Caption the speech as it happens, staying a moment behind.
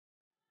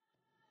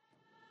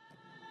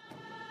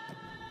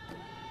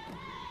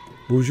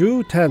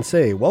Bonjour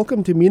Tansei,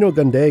 welcome to Mino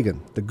Gundagan,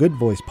 the Good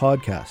Voice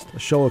podcast, a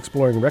show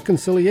exploring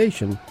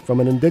reconciliation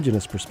from an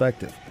Indigenous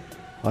perspective.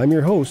 I'm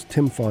your host,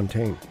 Tim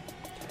Fontaine.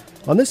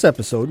 On this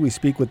episode, we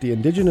speak with the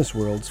Indigenous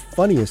world's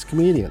funniest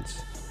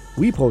comedians.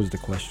 We posed the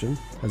question,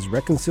 has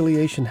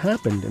reconciliation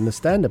happened in the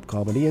stand-up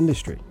comedy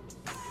industry?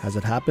 Has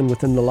it happened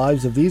within the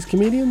lives of these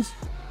comedians?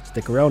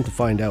 Stick around to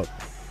find out.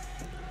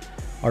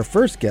 Our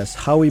first guest,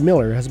 Howie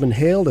Miller, has been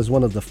hailed as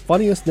one of the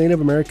funniest Native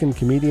American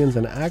comedians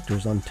and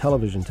actors on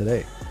television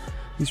today.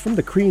 He's from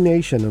the Cree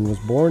Nation and was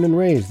born and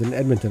raised in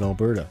Edmonton,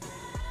 Alberta.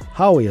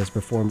 Howie has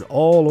performed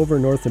all over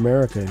North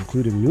America,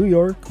 including New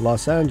York,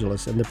 Los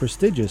Angeles, and the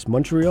prestigious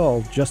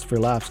Montreal Just for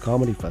Laughs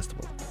Comedy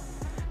Festival.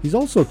 He's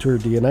also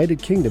toured the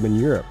United Kingdom and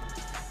Europe.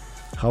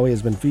 Howie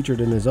has been featured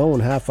in his own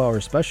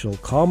half-hour special,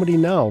 Comedy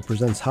Now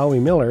Presents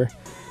Howie Miller,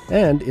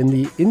 and in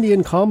the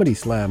Indian Comedy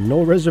Slam,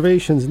 No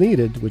Reservations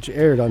Needed, which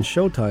aired on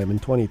Showtime in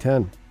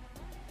 2010.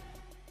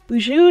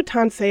 Bonjour,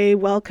 Tansei.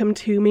 Welcome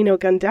to Mino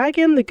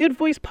Gundagan, the Good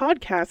Voice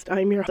podcast.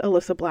 I'm your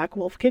Alyssa Black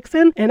Wolf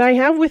Kixon, and I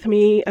have with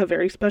me a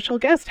very special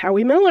guest,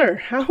 Howie Miller.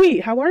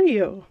 Howie, how are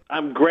you?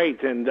 I'm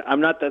great, and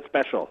I'm not that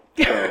special,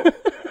 so,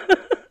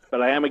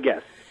 but I am a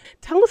guest.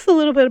 Tell us a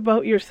little bit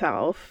about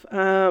yourself.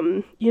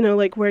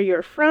 Like where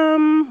you're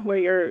from, where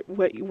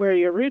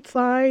your roots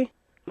lie.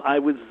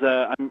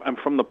 I'm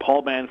from the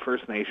Paulman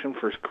First Nation,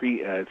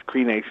 it's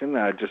Cree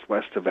Nation, just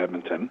west of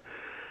Edmonton.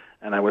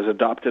 And I was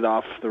adopted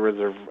off the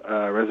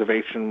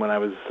reservation when I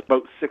was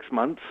about 6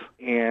 months,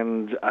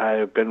 and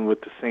I've been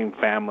with the same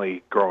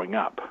family growing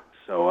up.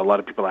 So a lot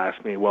of people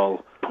ask me,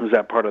 well, was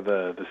that part of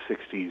the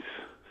 60s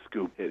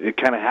scoop? It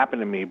kind of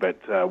happened to me,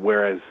 but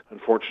whereas,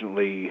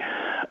 unfortunately,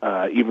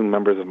 even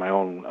members of my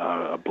own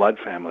blood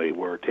family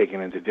were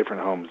taken into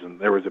different homes, and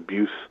there was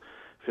abuse,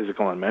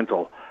 physical and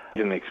mental, I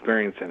didn't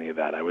experience any of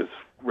that. I was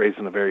raised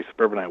in a very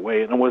suburbanite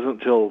way, and it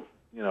wasn't until,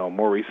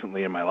 more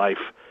recently in my life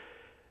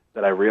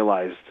that I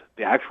realized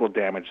the actual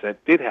damage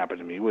that did happen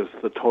to me was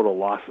the total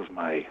loss of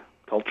my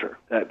culture.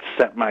 That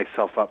set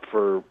myself up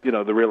for,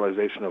 the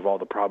realization of all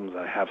the problems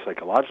that I have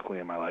psychologically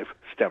in my life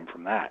stem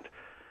from that.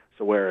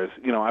 So whereas,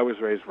 I was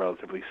raised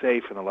relatively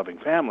safe in a loving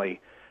family,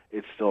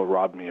 it still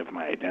robbed me of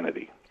my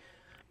identity.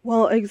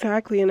 Well,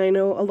 exactly, and I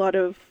know a lot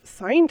of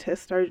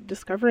scientists are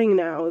discovering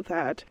now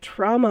that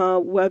trauma,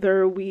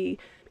 whether we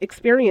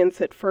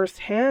experience it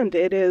firsthand,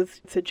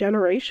 it's a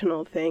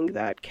generational thing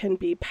that can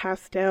be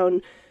passed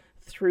down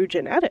through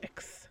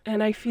genetics.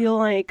 And I feel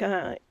like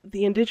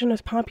the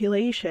Indigenous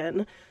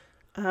population,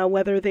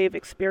 whether they've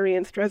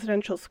experienced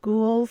residential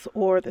schools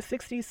or the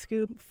 60s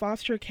scoop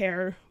foster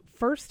care,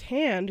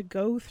 firsthand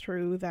go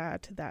through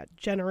that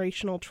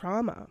generational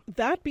trauma.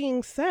 That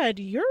being said,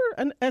 you're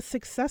a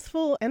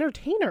successful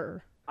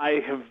entertainer.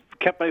 I have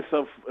kept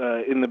myself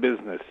in the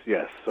business,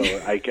 yes.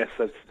 So I guess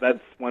that's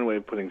one way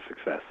of putting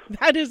success.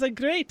 That is a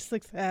great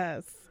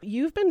success.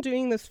 You've been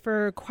doing this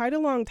for quite a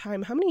long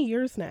time. How many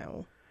years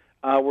now?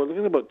 We're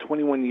looking at about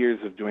 21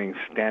 years of doing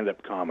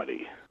stand-up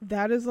comedy.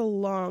 That is a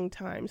long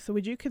time. So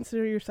would you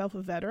consider yourself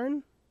a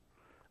veteran?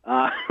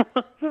 Again,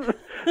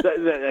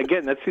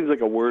 that seems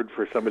like a word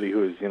for somebody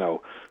who's,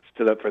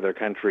 stood up for their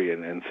country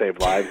and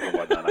saved lives and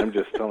whatnot. I'm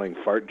just telling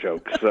fart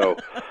jokes. So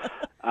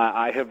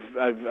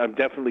I'm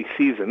definitely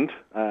seasoned.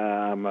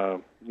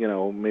 I'm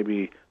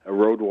maybe a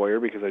road warrior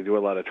because I do a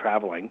lot of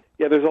traveling.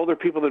 Yeah, there's older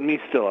people than me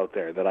still out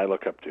there that I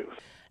look up to.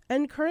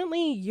 And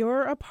currently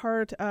you're a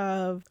part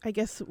of, I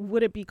guess,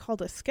 would it be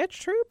called a sketch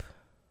troupe?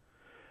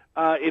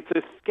 It's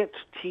a sketch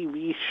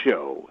TV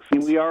show.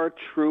 We are a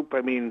troupe.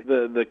 I mean,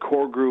 the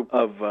core group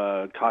of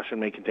Caution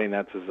May Contain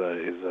Nuts is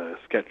a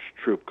sketch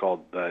troupe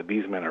called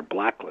These Men Are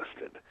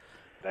Blacklisted.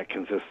 That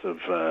consists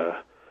of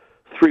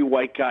 3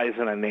 white guys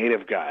and a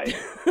native guy,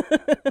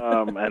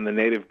 and the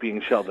native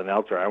being Sheldon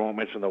Elter. I won't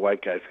mention the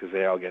white guys because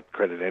they all get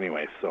credit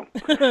anyway. So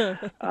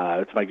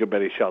it's my good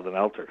buddy Sheldon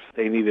Elter.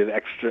 They needed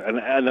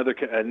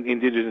an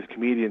Indigenous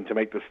comedian to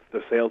make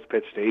the sales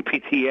pitch to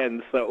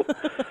APTN, so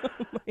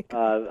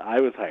I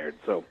was hired.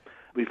 So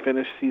we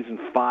finished season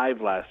 5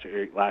 last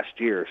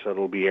year, so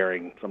it'll be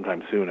airing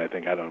sometime soon, I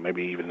think. I don't know,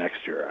 maybe even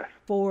next year.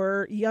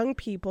 For young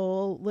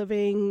people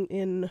living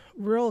in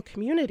rural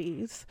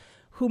communities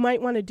who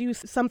might want to do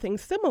something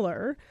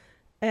similar,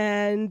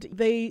 and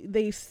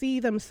they see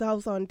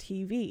themselves on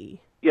TV.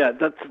 Yeah,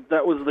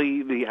 that was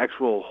the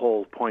actual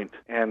whole point,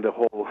 and the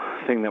whole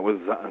thing that was,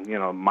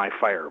 my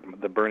fire.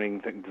 The burning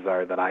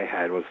desire that I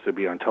had was to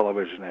be on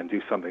television and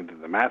do something that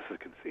the masses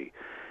could see.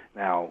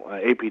 Now,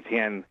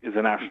 APTN is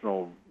a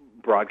national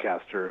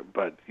broadcaster,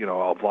 but a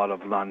lot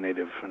of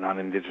non-native,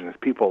 non-Indigenous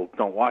people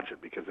don't watch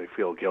it because they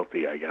feel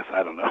guilty, I guess.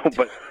 I don't know,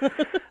 but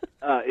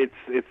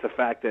it's the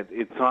fact that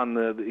it's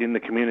in the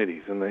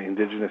communities, in the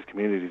Indigenous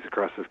communities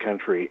across this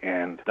country,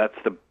 and that's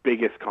the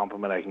biggest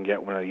compliment I can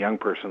get when a young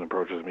person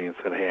approaches me and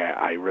said, "Hey,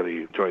 I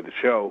really enjoyed the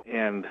show."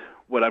 And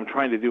what I'm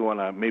trying to do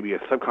on maybe a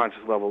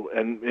subconscious level,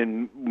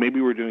 and maybe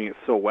we're doing it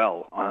so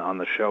well on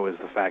the show, is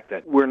the fact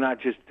that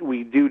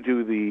we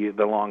do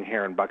the long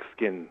hair and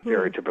buckskin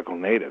stereotypical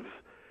natives.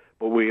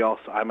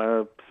 But I'm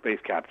a space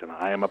captain.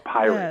 I am a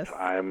pirate. Yes.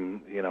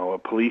 I'm, a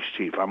police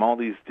chief. I'm all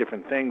these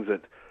different things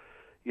that,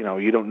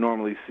 you don't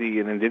normally see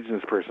an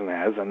Indigenous person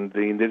as. And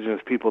the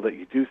Indigenous people that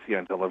you do see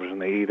on television,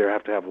 they either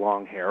have to have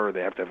long hair or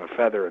they have to have a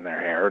feather in their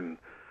hair, and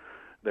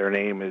their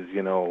name is,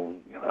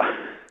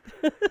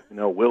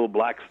 Will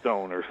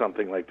Blackstone or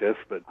something like this.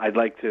 But I'd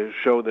like to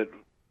show that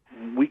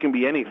we can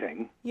be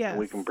anything. Yes.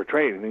 We can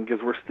portray anything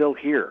because we're still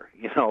here.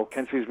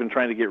 Country's been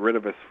trying to get rid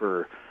of us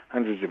for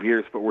hundreds of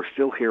years, but we're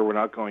still here. We're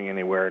not going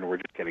anywhere, and we're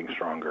just getting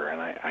stronger.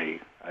 And I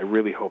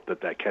really hope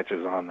that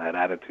catches on, that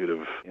attitude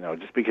of,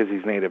 just because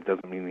he's Native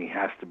doesn't mean he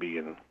has to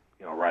be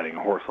riding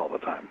a horse all the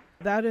time.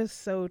 That is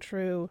so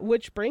true.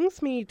 Which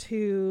brings me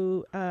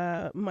to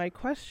my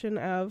question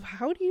of,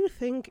 how do you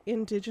think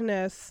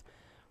Indigenous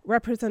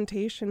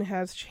representation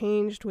has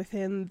changed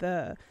within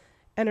the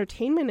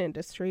entertainment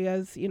industry?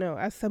 As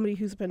somebody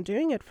who's been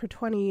doing it for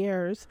 20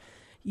 years,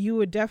 you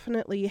would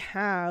definitely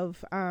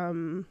have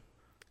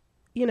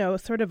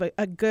sort of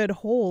a good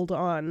hold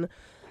on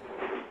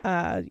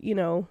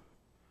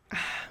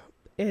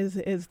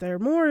is there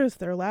more, is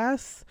there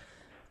less?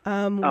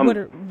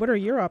 What are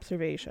your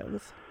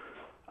observations?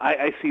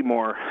 I see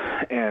more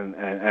and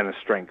a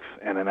strength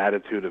and an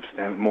attitude of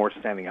more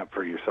standing up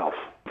for yourself.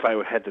 If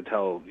I had to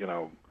tell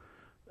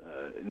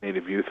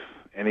Native youth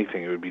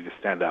anything, it would be to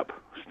stand up,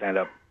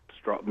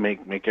 make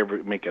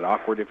it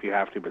awkward if you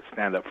have to, but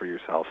stand up for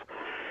yourself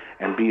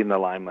and be in the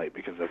limelight,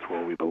 because that's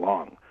where we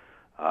belong.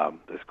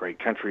 This great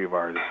country of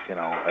ours,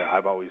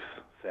 I've always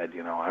said,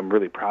 I'm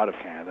really proud of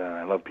Canada and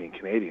I love being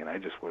Canadian. I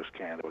just wish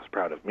Canada was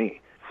proud of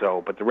me.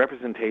 So, but the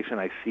representation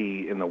I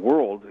see in the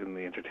world, in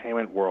the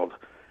entertainment world,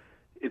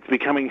 it's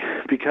becoming,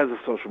 because of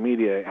social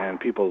media and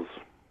people's,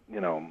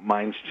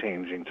 minds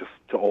changing just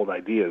to old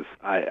ideas.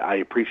 I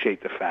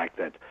appreciate the fact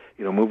that,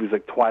 movies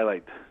like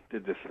Twilight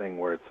did this thing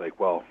where it's like,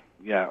 well,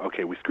 yeah,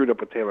 okay, we screwed up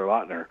with Taylor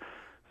Lautner,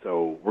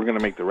 so we're going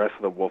to make the rest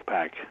of the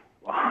Wolfpack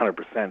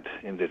 100%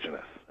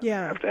 Indigenous.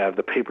 Yeah. You have to have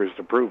the papers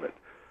to prove it,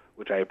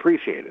 which I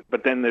appreciated.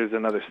 But then there's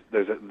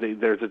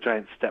a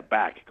giant step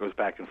back. It goes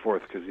back and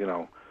forth because,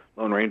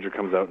 Lone Ranger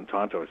comes out in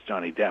Tonto, it's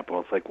Johnny Depp. Well,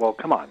 it's like, well,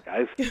 come on,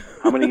 guys.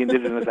 How many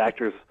Indigenous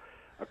actors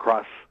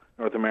across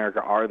North America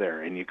are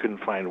there? And you couldn't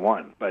find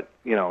one. But,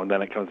 and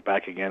then it comes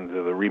back again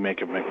to the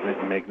remake of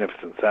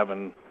Magnificent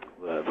Seven.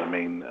 The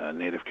main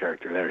Native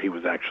character there, he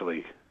was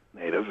actually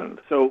Native. And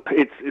so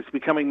it's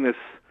becoming this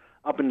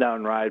up and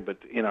down ride, but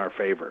in our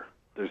favor.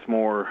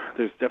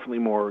 There's definitely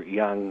more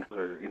young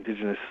or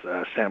Indigenous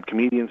stand-up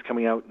comedians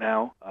coming out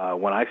now.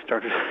 When I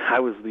started, I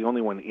was the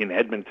only one in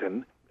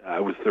Edmonton.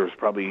 There was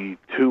probably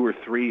 2 or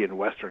 3 in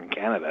Western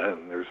Canada,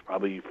 and there's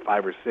probably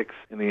 5 or 6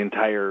 in the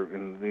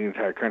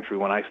entire country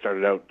when I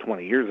started out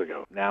 20 years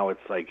ago. Now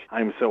it's like,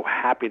 I'm so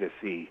happy to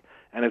see,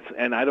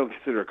 and I don't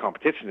consider it a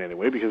competition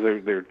anyway, because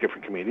they're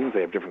different comedians,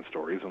 they have different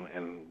stories,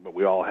 but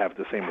we all have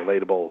the same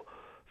relatable.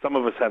 Some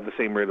of us have the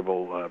same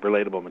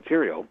relatable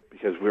material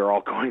because we're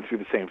all going through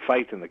the same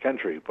fight in the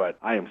country. But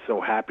I am so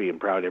happy and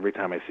proud every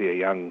time I see a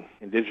young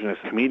Indigenous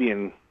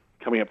comedian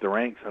coming up the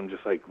ranks. I'm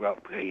just like, well,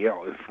 hey,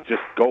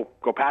 just go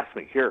past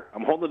me. Here,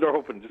 I'm holding the door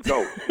open. Just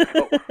go.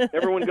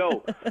 Everyone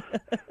go.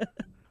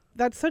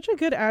 That's such a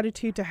good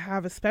attitude to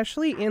have,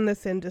 especially in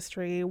this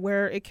industry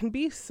where it can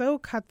be so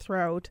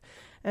cutthroat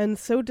and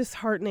so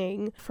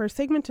disheartening for a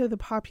segment of the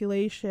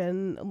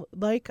population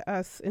like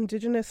us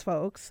Indigenous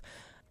folks.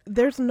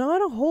 There's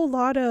not a whole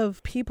lot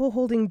of people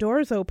holding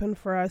doors open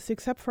for us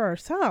except for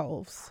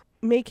ourselves,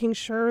 making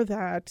sure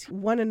that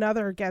one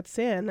another gets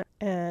in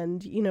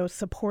and,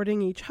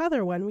 supporting each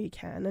other when we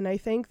can. And I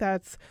think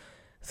that's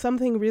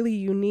something really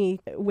unique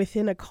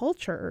within a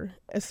culture,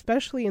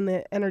 especially in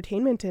the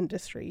entertainment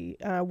industry,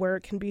 where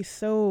it can be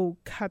so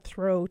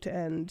cutthroat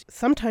and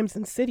sometimes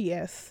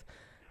insidious.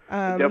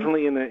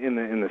 Definitely in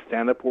the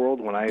stand-up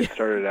world, when I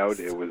started out,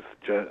 it was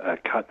just a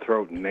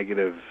cutthroat,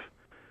 negative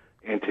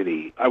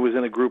entity. I was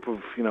in a group of,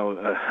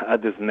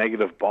 this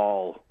negative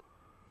ball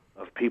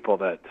of people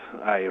that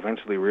I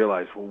eventually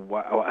realized,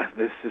 well, wow,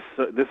 this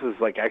is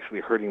like actually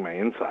hurting my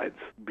insides,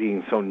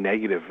 being so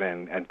negative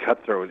and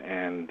cutthroat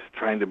and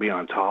trying to be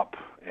on top.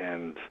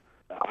 And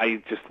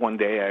I just one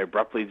day I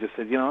abruptly just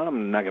said,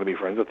 I'm not going to be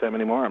friends with them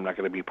anymore. I'm not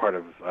going to be part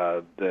of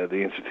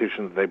the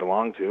institution that they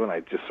belong to. And I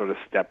just sort of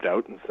stepped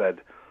out and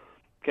said,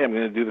 okay, I'm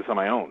going to do this on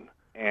my own.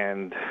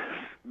 And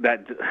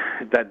that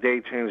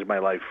day changed my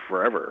life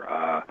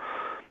forever.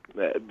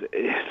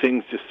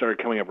 Things just started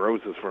coming up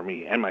roses for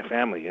me and my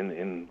family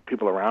and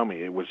people around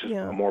me. It was just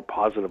a more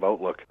positive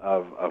outlook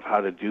of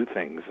how to do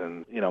things.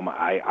 And,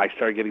 I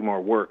started getting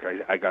more work.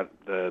 I got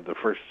the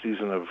first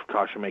season of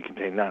Caution May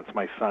Contain Nuts.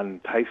 My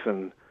son,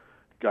 Tyson,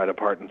 got a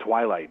part in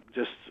Twilight.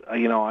 Just,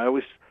 I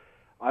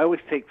always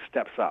take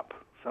steps up.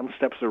 Some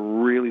steps are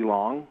really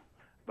long,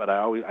 but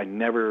I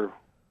never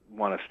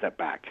want to step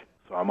back.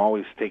 So I'm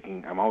always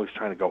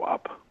trying to go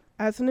up.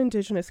 As an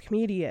Indigenous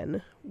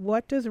comedian,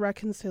 what does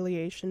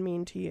reconciliation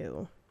mean to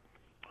you?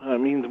 It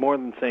means more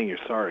than saying you're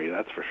sorry,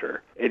 that's for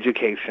sure.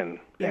 Education,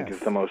 I think, is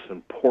the most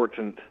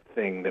important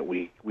thing that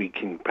we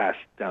can pass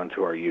down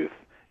to our youth.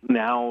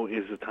 Now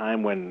is the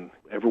time when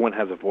everyone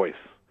has a voice.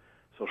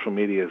 social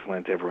media has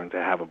lent everyone to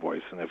have a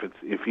voice, and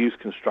if used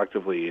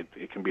constructively,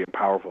 it can be a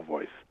powerful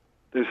voice.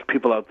 There's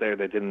people out there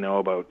that didn't know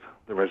about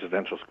the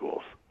residential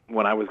schools.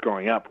 When I was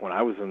growing up, when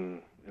I was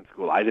in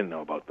school, I didn't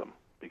know about them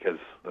because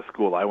the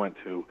school I went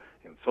to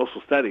in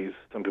social studies,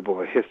 some people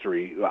have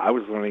history, I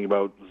was learning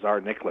about Tsar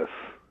Nicholas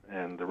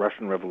and the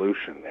Russian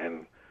Revolution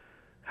and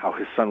how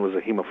his son was a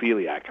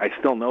hemophiliac. I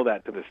still know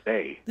that to this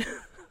day.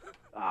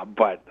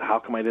 But how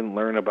come I didn't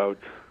learn about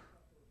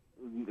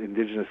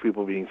Indigenous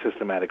people being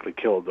systematically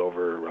killed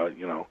over,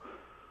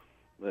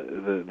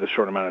 the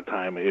short amount of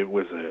time? It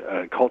was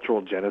a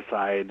cultural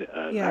genocide,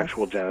 an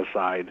actual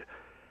genocide.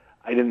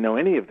 I didn't know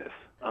any of this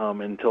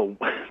until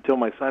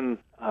my son,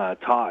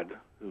 Todd,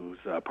 who's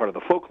part of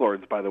the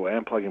Folklords, by the way.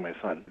 I'm plugging my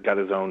son. Got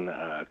his own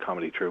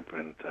comedy troupe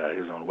and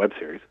his own web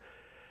series.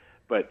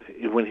 But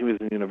when he was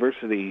in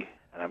university,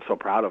 and I'm so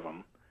proud of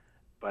him,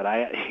 but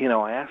I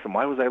asked him,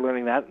 why was I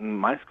learning that in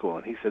my school?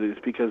 And he said, it's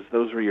because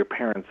those were your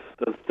parents.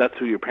 That's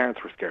who your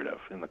parents were scared of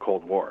in the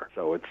Cold War.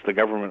 So it's the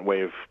government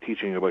way of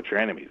teaching you about your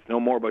enemies. Know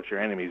more about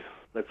your enemies.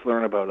 Let's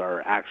learn about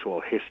our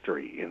actual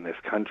history in this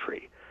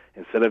country.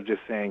 Instead of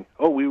just saying,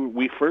 oh,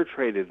 we fur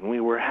traded and we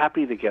were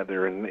happy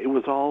together and it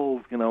was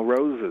all,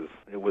 roses.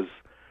 It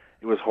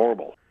was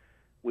horrible.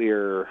 We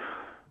are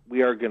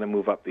going to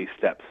move up these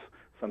steps.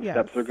 Some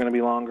steps are going to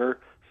be longer.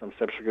 Some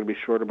steps are going to be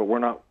shorter, but we're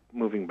not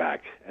moving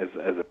back as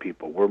a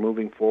people. We're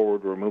moving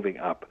forward, we're moving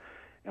up,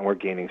 and we're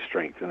gaining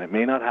strength. And it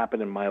may not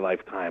happen in my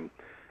lifetime,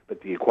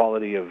 but the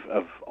equality of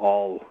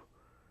all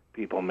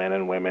people, men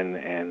and women,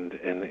 and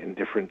in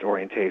different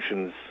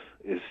orientations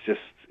is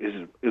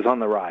on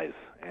the rise.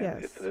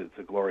 And it's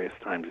a glorious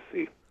time to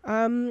see.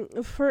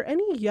 For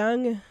any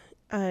young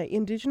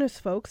Indigenous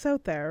folks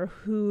out there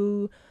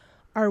who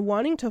are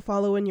wanting to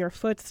follow in your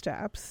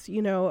footsteps,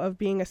 of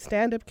being a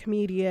stand-up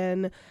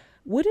comedian,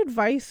 what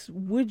advice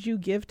would you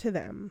give to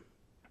them?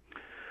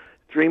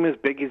 Dream as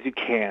big as you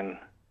can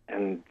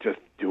and just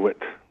do it.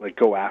 Like,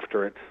 go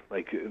after it.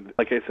 Like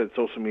I said,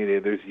 social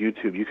media, there's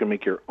YouTube. You can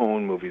make your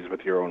own movies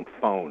with your own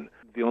phone.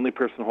 The only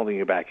person holding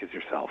you back is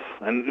yourself.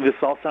 And this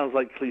all sounds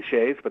like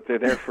cliches, but they're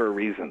there for a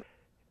reason.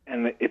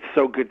 And it's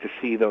so good to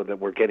see, though, that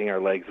we're getting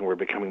our legs and we're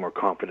becoming more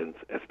confident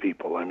as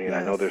people. I mean,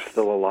 I know there's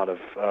still a lot of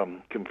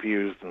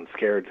confused and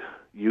scared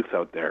youth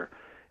out there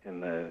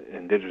in the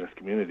Indigenous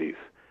communities.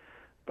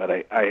 But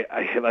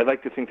I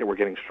like to think that we're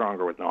getting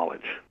stronger with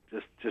knowledge.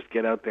 Just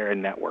get out there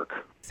and network.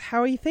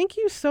 Howie, thank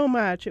you so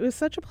much. It was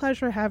such a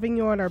pleasure having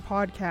you on our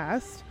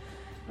podcast.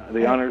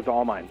 The honor is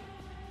all mine.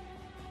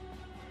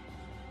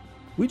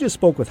 We just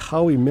spoke with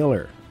Howie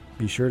Miller.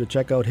 Be sure to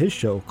check out his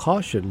show,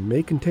 Caution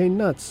May Contain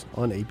Nuts,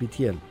 on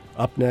APTN.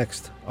 Up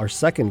next, our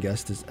second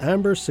guest is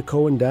Amber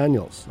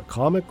Secohen-Daniels, a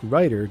comic,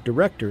 writer,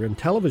 director, and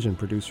television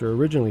producer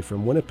originally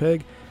from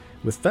Winnipeg,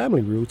 with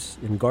family roots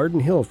in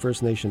Garden Hill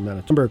First Nation,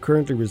 Manitoba. Amber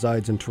currently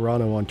resides in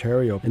Toronto,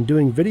 Ontario, and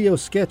doing video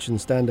sketch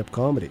and stand-up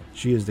comedy.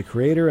 She is the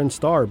creator and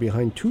star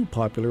behind two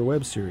popular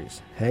web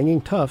series, Hanging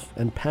Tough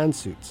and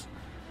Pantsuits.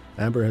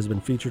 Amber has been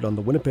featured on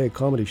the Winnipeg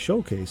Comedy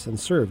Showcase and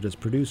served as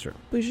producer.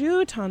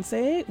 Bonjour,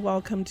 Tansei.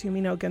 Welcome to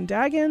Mino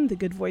Gundagan, the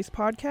Good Voice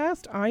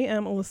podcast. I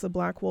am Alyssa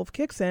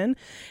Blackwolf-Kixon,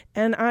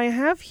 and I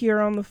have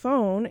here on the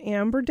phone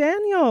Amber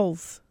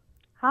Daniels.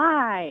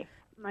 Hi.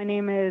 My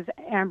name is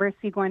Amber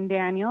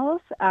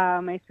Secohen-Daniels.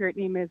 My spirit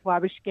name is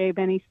Wabishke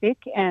Benisik,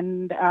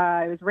 and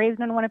I was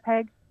raised in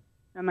Winnipeg.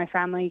 And my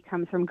family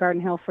comes from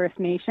Garden Hill First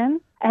Nation.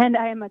 And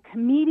I am a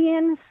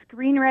comedian,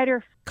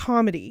 screenwriter.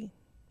 Comedy.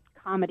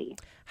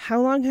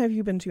 How long have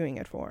you been doing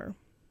it for?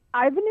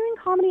 I've been doing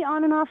comedy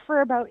on and off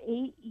for about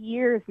 8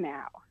 years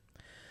now.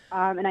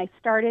 And I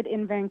started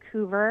in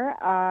Vancouver,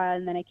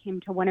 and then I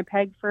came to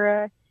Winnipeg for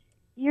a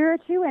year or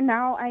two, and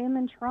now I am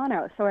in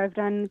Toronto. So I've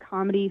done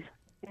comedy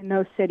in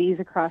those cities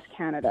across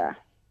Canada.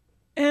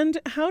 And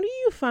how do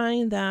you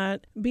find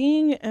that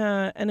being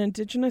an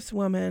Indigenous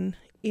woman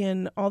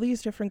in all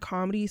these different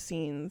comedy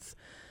scenes,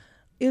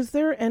 is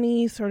there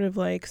any sort of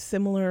like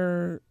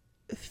similar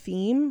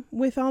theme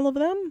with all of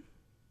them?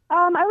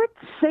 I would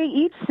say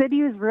each city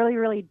is really,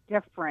 really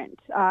different.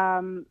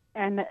 And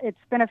it's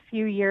been a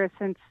few years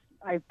since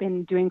I've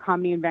been doing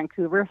comedy in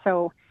Vancouver.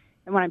 So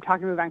and when I'm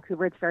talking about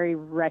Vancouver, it's very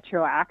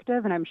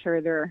retroactive, and I'm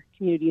sure their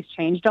community's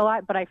changed a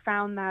lot. But I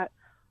found that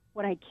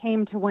when I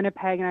came to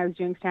Winnipeg and I was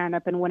doing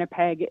stand-up in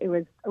Winnipeg, it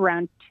was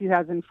around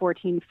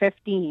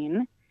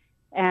 2014-15.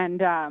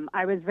 And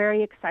I was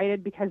very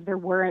excited because there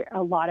were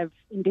a lot of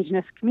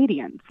Indigenous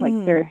comedians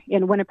they're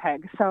in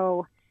Winnipeg.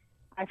 So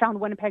I found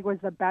Winnipeg was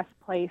the best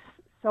place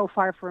so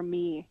far for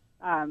me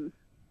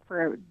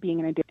for being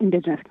an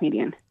Indigenous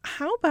comedian.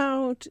 How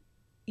about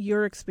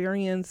your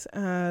experience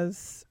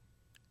as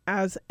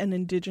an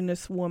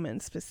Indigenous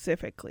woman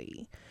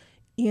specifically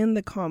in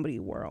the comedy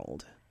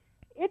world?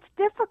 It's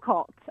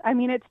difficult. I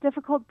mean, it's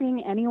difficult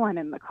being anyone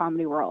in the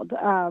comedy world.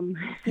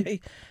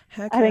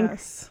 Heck I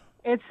yes.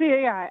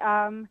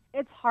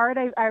 It's hard.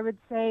 I would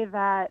say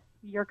that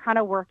you're kind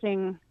of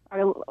working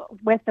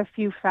with a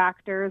few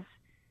factors.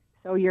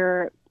 So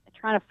you're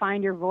trying to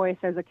find your voice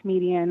as a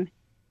comedian,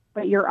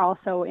 but you're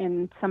also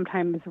in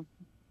sometimes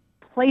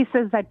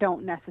places that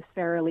don't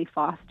necessarily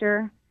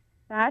foster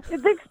that.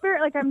 It's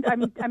experience. Like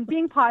I'm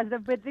being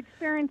positive, but the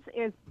experience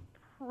is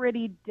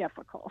pretty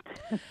difficult.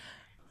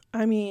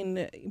 I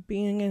mean,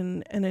 being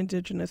an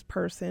Indigenous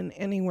person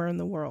anywhere in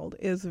the world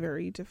is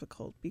very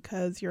difficult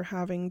because you're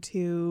having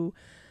to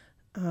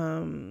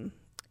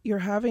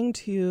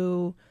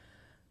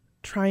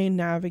try and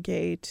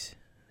navigate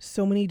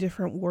so many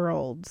different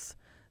worlds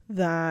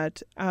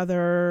that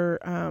other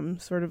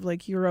sort of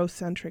like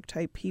Eurocentric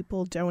type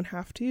people don't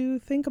have to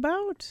think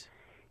about.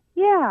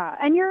 Yeah,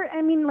 and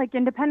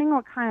and depending on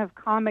what kind of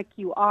comic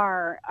you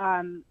are,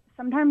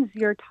 sometimes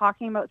you're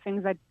talking about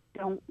things that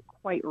don't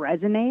quite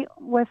resonate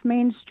with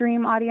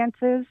mainstream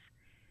audiences.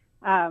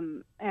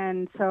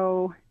 And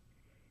so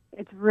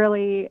it's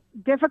really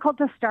difficult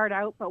to start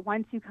out, but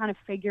once you kind of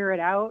figure it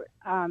out,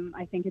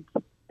 I think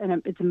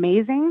it's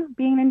amazing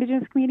being an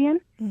Indigenous comedian.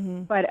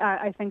 Mm-hmm. But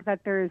I think that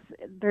there's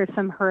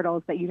some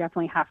hurdles that you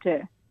definitely have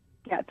to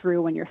get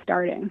through when you're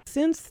starting.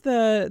 Since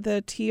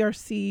the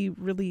TRC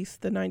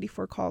released the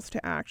 94 calls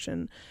to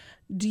action,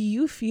 do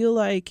you feel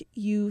like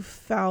you've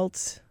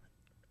felt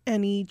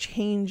any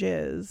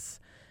changes,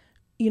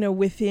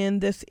 within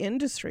this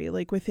industry,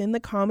 like within the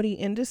comedy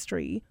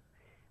industry?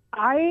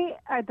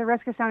 At the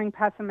risk of sounding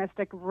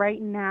pessimistic,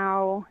 right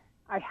now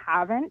I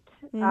haven't.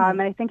 Mm-hmm.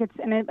 And I think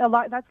a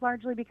lot. That's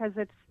largely because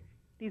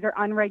these are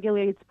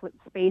unregulated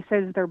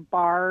spaces. They're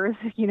bars,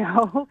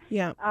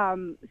 Yeah.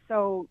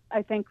 So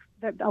I think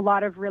that a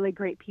lot of really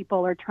great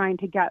people are trying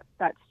to get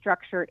that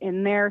structure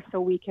in there so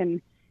we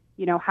can,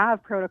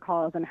 have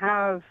protocols and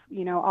have,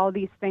 all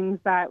these things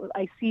that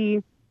I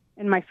see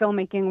in my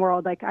filmmaking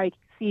world. Like I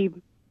see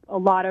a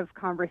lot of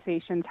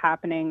conversations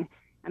happening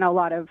and a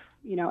lot of,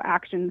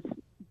 actions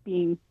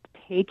being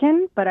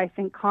taken. But I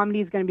think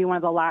comedy is going to be one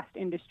of the last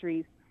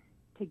industries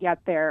to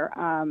get there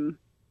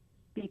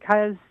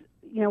because,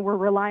 we're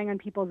relying on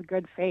people's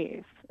good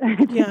faith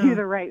to do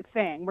the right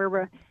thing.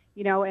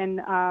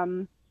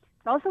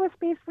 It's also a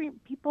space where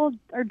people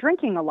are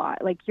drinking a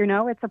lot. Like,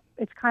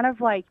 it's kind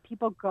of like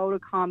people go to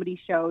comedy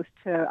shows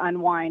to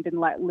unwind and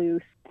let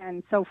loose.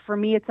 And so for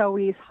me, it's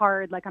always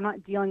hard. Like, I'm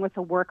not dealing with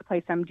a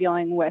workplace. I'm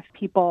dealing with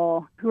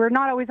people who are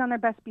not always on their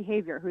best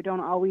behavior, who don't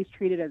always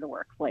treat it as a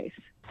workplace.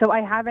 So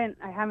I haven't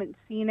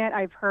seen it.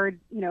 I've heard,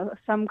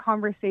 some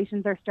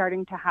conversations are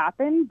starting to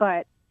happen,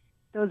 but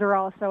those are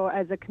also,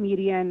 as a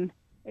comedian,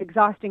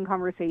 exhausting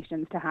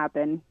conversations to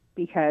happen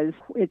because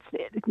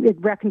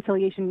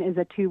reconciliation is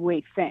a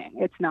two-way thing.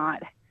 It's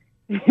not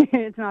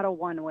a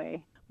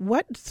one-way.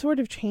 What sort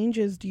of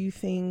changes do you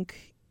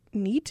think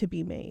need to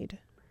be made?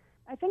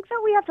 I think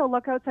that we have to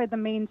look outside the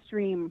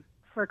mainstream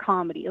for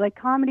comedy. Like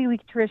comedy, we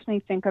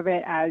traditionally think of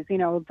it as,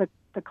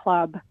 the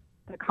club,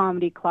 the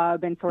comedy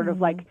club, and sort of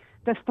like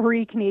the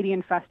 3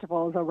 Canadian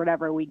festivals or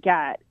whatever we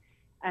get.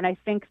 And I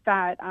think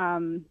that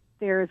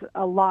there's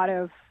a lot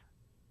of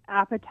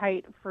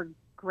appetite for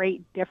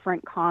great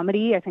different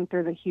comedy. I think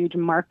there's a huge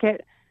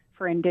market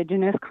for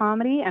Indigenous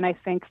comedy, and I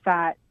think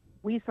that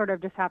we sort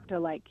of just have to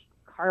like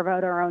carve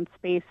out our own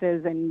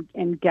spaces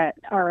and get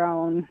our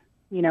own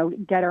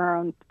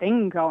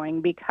thing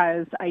going,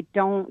 because I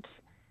don't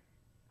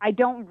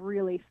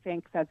really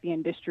think that the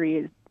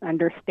industry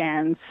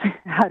understands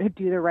how to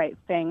do the right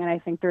thing, and I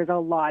think there's a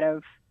lot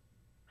of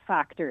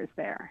factors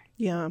there.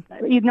 Yeah.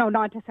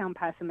 Not to sound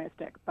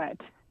pessimistic, but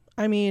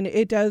I mean,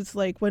 it does,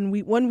 like, when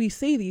we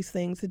say these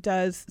things, it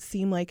does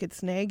seem like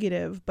it's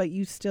negative, but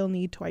you still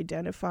need to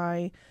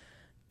identify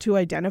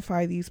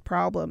these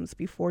problems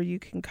before you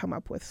can come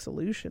up with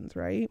solutions,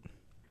 right?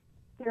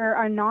 There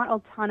are not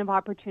a ton of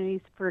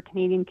opportunities for a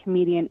Canadian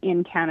comedian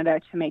in Canada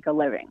to make a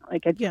living.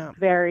 Like, it's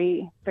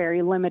very,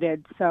 very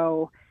limited.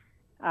 So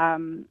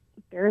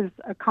there's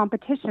a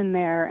competition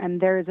there,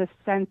 and there's a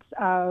sense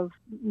of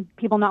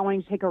people not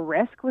wanting to take a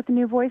risk with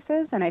new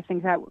voices. And I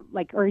think that,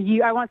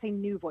 I want to say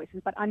new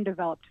voices, but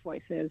undeveloped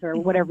voices, or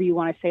whatever you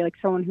want to say, like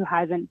someone who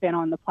hasn't been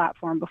on the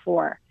platform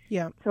before.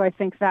 Yeah. So I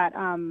think that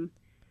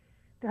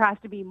there has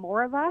to be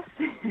more of us.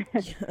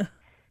 Yeah.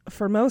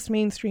 For most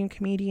mainstream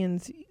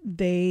comedians,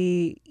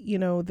 they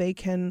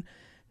can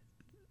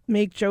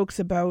make jokes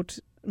about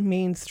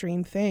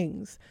mainstream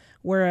things,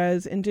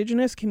 whereas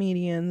Indigenous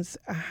comedians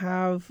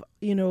have,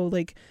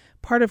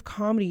 part of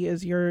comedy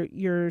is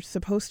you're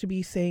supposed to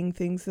be saying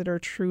things that are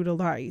true to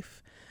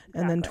life.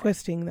 Exactly. And then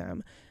twisting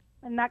them.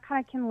 And that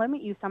kind of can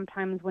limit you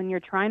sometimes when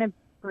you're trying to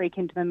break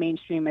into the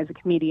mainstream as a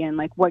comedian.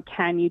 Like, what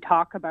can you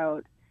talk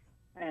about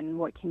and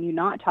what can you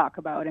not talk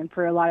about? And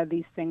for a lot of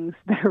these things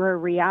that are a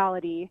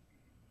reality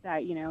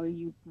that,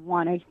 you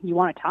want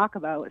to talk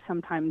about,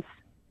 sometimes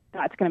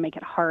that's going to make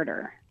it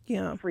harder.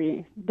 Yeah. For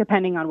you,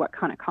 depending on what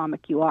kind of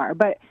comic you are.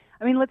 But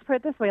I mean, let's put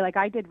it this way. Like,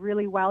 I did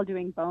really well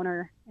doing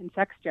boner and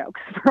sex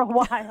jokes for a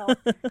while.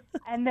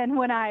 And then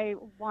when I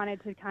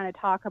wanted to kind of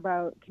talk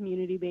about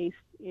community-based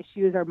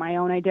issues or my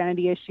own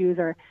identity issues,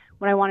 or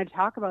when I wanted to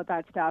talk about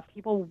that stuff,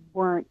 people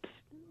weren't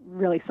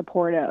really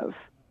supportive.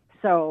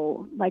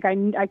 So, like,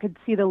 I could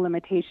see the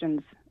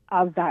limitations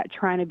of that,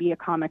 trying to be a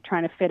comic,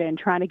 trying to fit in,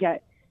 trying to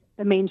get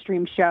the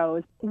mainstream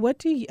shows.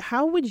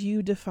 How would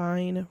you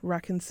define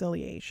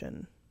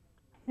reconciliation?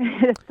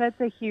 That's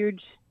a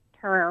huge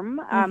term.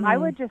 I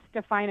would just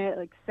define it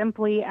like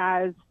simply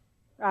as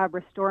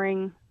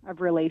restoring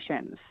of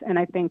relations, and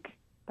I think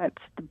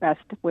that's the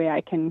best way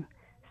I can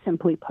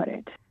simply put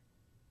it.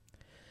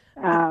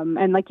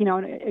 And like,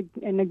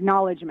 an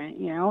acknowledgement,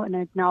 an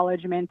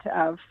acknowledgement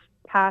of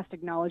past,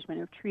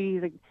 acknowledgement of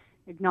treaties,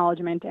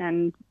 acknowledgement,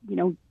 and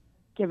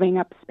giving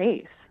up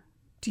space.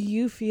 Do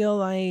you feel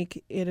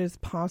like it is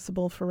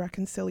possible for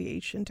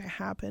reconciliation to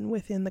happen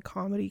within the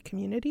comedy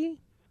community?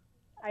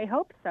 I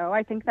hope so.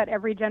 I think that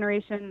every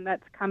generation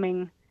that's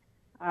coming,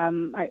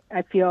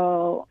 I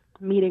feel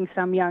meeting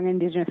some young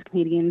Indigenous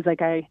comedians,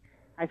 like I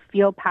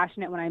feel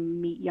passionate when I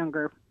meet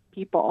younger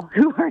people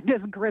who aren't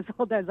as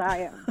grizzled as I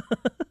am.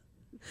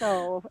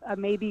 So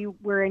maybe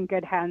we're in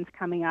good hands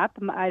coming up.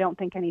 I don't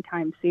think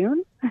anytime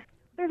soon.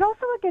 There's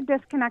also like a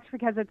disconnect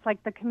because it's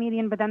like the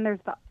comedian, but then there's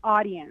the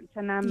audience.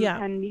 And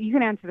and you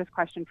can answer this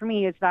question for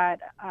me, is that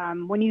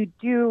when you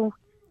do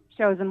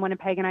shows in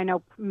Winnipeg, and I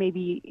know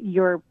maybe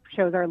your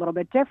shows are a little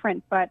bit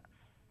different, but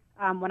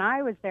when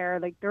I was there,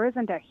 like there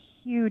isn't a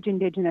huge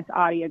Indigenous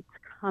audience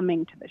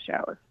coming to the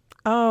shows.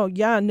 Oh,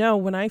 yeah, no.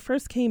 When I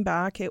first came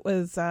back, it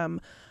was,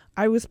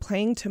 I was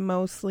playing to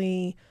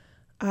mostly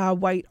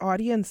white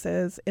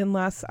audiences,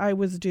 unless I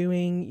was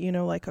doing,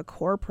 like a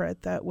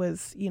corporate that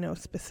was,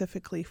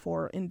 specifically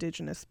for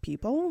Indigenous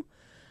people.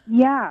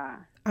 Yeah.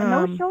 And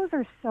those shows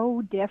are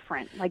so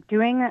different. Like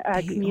doing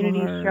a community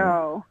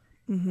show.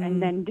 Mm-hmm.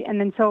 And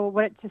then so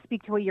to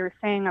speak to what you're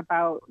saying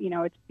about,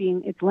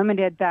 it's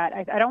limited, that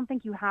I don't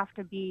think you have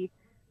to be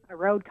a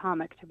road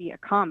comic to be a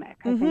comic.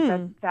 I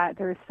think that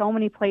there's so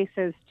many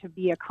places to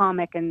be a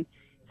comic, and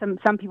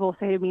some people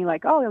say to me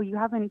like, oh, you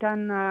haven't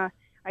done,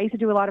 I used to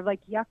do a lot of like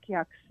Yuck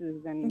Yucks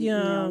and,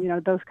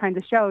 those kinds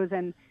of shows,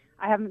 and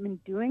I haven't been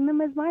doing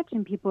them as much,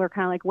 and people are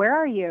kind of like, where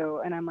are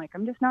you? And I'm like,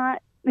 I'm just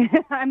not,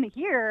 I'm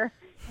here,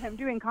 and I'm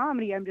doing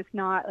comedy. I'm just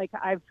not, like,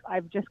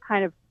 I've just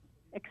kind of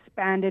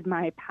expanded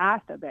my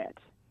path a bit.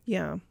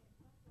 Yeah.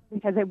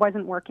 Because it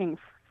wasn't working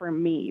for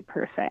me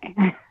per se.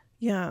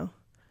 Yeah.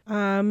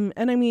 And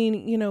I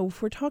mean,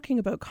 if we're talking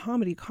about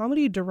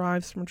comedy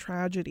derives from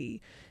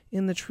tragedy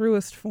in the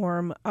truest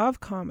form of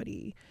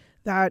comedy.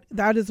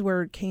 That is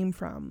where it came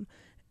from.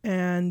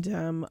 And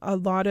a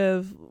lot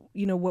of,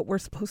 what we're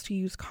supposed to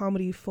use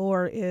comedy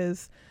for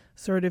is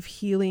sort of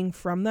healing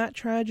from that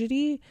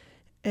tragedy.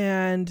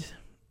 And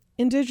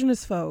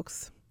Indigenous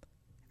folks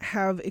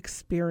have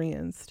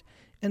experienced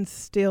and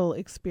still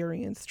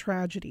experience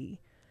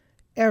tragedy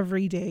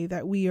every day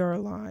that we are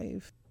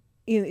alive.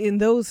 In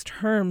those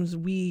terms,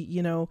 we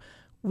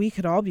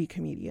could all be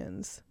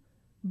comedians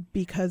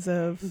because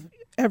of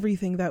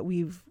everything that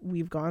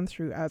we've gone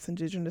through as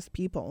Indigenous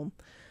people.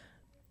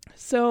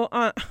 So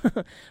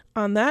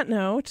on that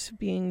note,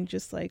 being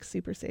just like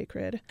super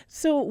sacred,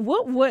 so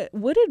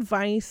what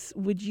advice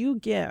would you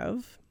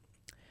give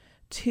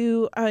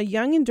to a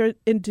young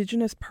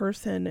Indigenous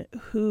person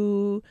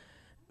who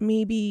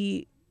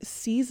maybe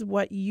sees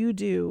what you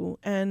do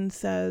and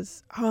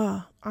says,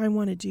 I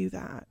want to do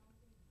that?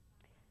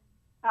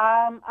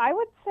 I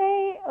would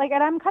say, like,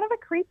 and I'm kind of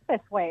a creep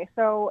this way.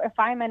 So if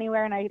I'm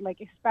anywhere and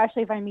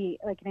especially if I meet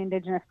like an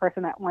Indigenous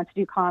person that wants to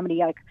do comedy,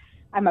 like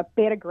I'm a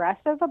bit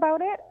aggressive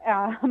about it.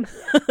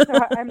 So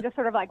I'm just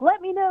sort of like,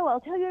 let me know. I'll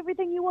tell you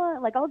everything you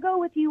want. Like, I'll go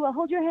with you. I'll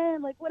hold your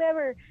hand, like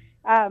whatever.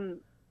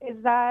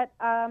 Is that,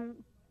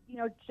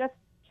 just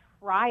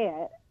try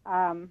it.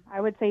 I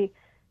would say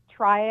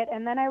try it.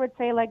 And then I would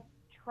say, like,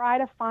 try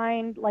to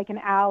find like an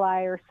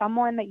ally or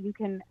someone that you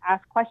can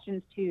ask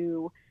questions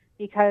to.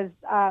 Because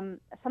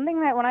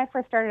something that when I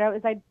first started out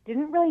is I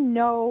didn't really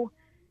know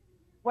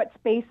what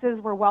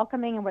spaces were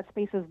welcoming and what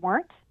spaces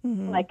weren't.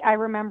 Mm-hmm. Like I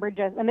remember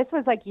and this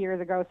was like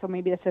years ago, so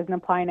maybe this doesn't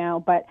apply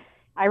now, but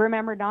I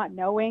remember not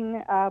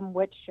knowing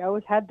which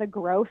shows had the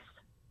gross,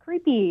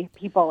 creepy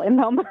people in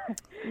them,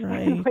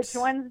 right. And which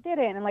ones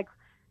didn't,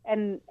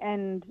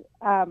 and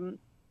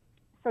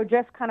so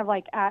just kind of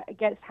like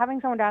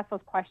having someone to ask those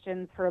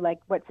questions for like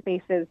what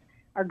spaces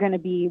are going to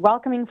be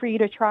welcoming for you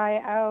to try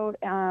out.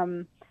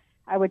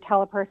 I would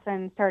tell a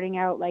person starting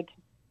out, like,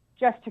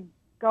 just to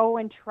go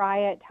and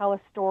try it, tell a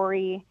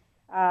story,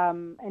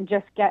 and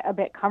just get a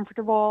bit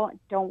comfortable.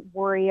 Don't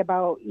worry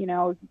about,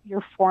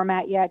 your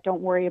format yet.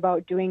 Don't worry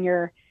about doing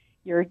your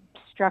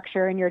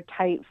structure and your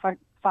tight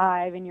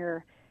five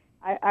and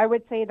I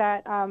would say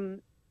that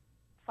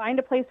find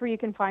a place where you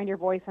can find your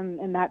voice,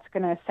 and that's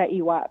going to set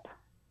you up.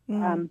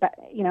 Mm. But,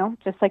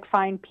 just like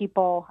find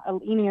people,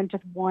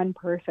 just one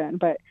person.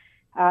 But,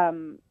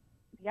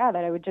 that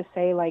I would just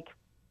say, like,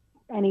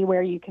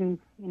 anywhere you can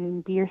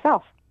be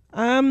yourself.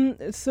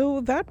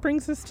 So that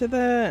brings us to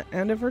the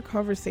end of our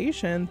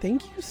conversation.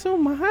 Thank you so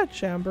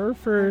much, Amber,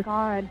 for... Oh,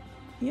 God.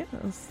 Yes,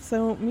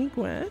 so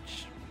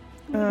miigwech.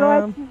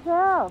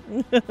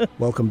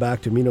 Welcome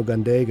back to Mino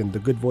Gundagan, the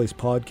Good Voice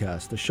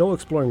Podcast, a show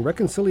exploring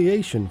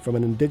reconciliation from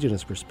an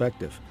Indigenous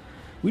perspective.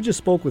 We just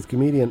spoke with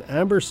comedian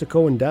Amber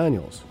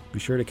Sakoan-Daniels. Be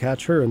sure to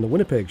catch her in the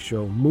Winnipeg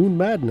show Moon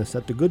Madness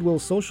at the Goodwill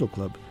Social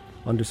Club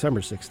on December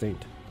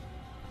 16th.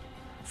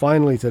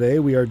 Finally today,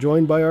 we are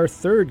joined by our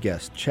third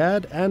guest,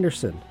 Chad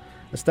Anderson,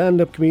 a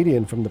stand-up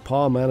comedian from the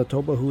Paw,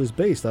 Manitoba, who is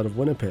based out of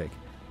Winnipeg.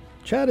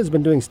 Chad has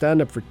been doing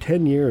stand-up for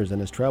 10 years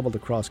and has traveled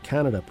across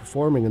Canada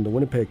performing in the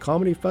Winnipeg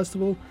Comedy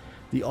Festival,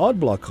 the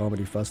Odd Block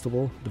Comedy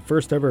Festival, the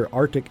first ever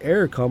Arctic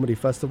Air Comedy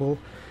Festival,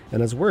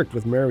 and has worked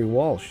with Mary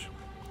Walsh.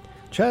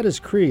 Chad is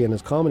Cree and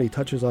his comedy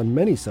touches on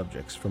many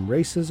subjects, from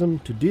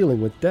racism to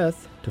dealing with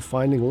death to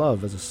finding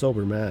love as a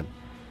sober man.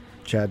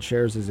 Chad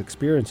shares his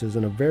experiences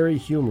in a very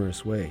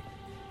humorous way.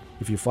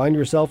 If you find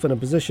yourself in a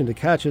position to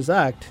catch his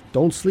act,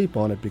 don't sleep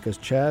on it because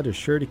Chad is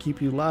sure to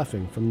keep you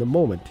laughing from the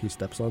moment he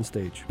steps on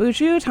stage.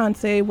 Bonjour,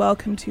 Tansei.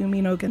 Welcome to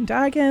Mino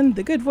Gundagan,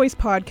 the Good Voice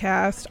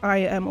podcast. I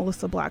am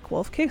Alyssa Black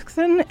Wolf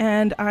Kixon,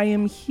 and I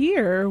am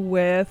here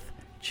with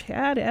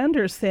Chad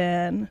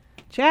Anderson.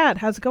 Chad,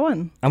 how's it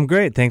going? I'm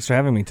great. Thanks for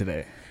having me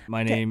today.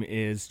 My name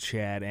is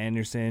Chad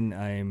Anderson.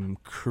 I'm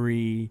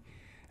Cree.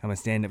 I'm a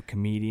stand-up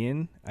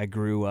comedian. I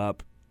grew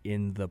up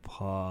in the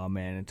Paw,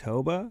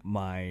 Manitoba.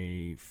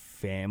 My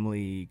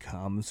family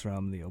comes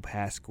from the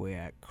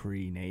Opaskwayak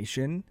Cree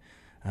Nation,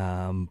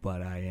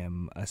 but I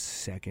am a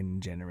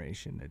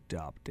second-generation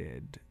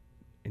adopted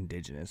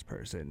Indigenous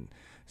person.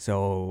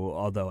 So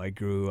although I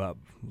grew up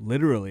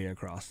literally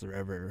across the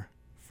river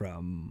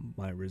from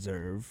my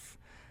reserve,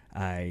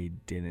 I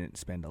didn't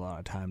spend a lot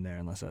of time there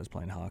unless I was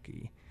playing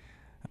hockey.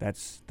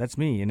 That's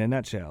me in a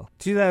nutshell.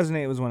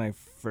 2008 was when I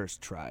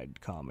first tried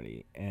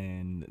comedy,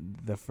 and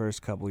the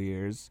first couple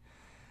years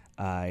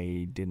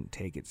I didn't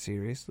take it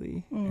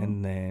seriously,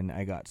 and then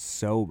I got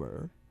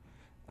sober.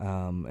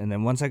 And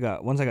then once I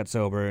got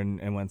sober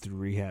and went through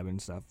rehab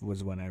and stuff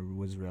was when I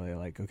was really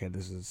like, okay,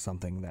 this is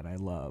something that I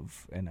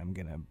love and I'm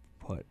gonna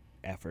put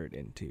effort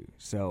into.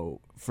 So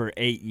for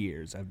 8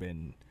 years I've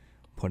been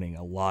putting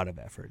a lot of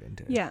effort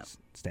into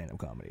stand-up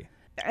comedy.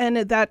 And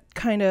that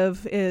kind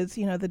of is,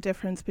 the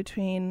difference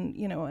between,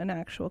 an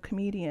actual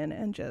comedian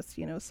and just,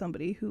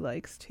 somebody who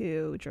likes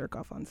to jerk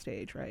off on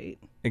stage, right?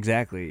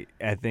 Exactly.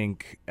 I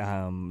think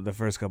the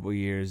first couple of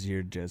years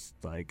you're just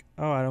like,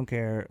 oh, I don't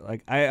care.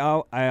 Like I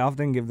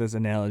often give this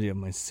analogy of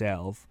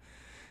myself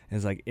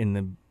is like in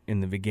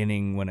the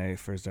beginning when I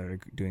first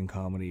started doing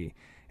comedy,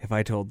 if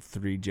I told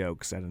 3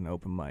 jokes at an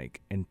open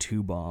mic and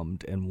 2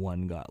 bombed and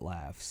 1 got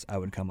laughs, I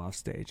would come off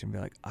stage and be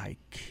like, I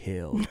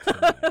killed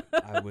tonight.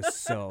 I was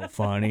so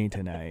funny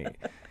tonight.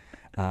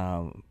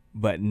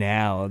 But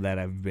now that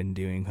I've been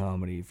doing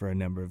comedy for a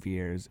number of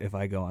years, if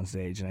I go on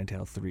stage and I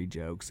tell 3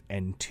 jokes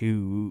and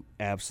 2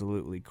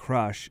 absolutely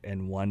crush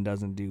and 1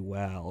 doesn't do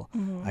well,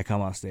 I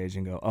come off stage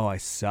and go, oh, I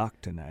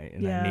suck tonight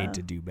and I need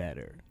to do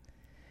better.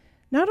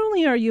 Not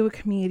only are you a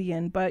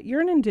comedian, but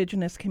you're an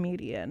Indigenous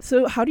comedian.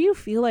 So how do you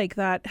feel like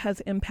that has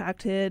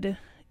impacted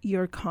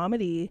your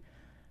comedy?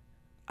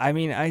 I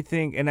mean, I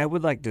think, and I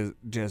would like to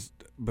just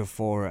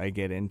before I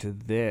get into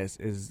this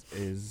is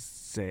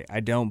say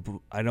I don't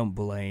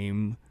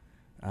blame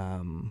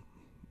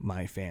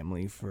my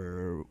family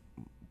for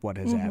what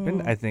has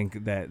happened. I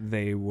think that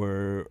they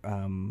were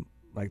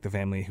like the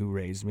family who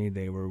raised me.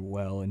 They were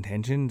well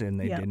intentioned and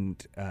they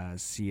didn't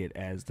see it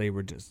as they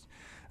were just.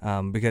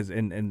 Because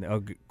and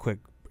a quick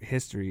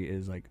history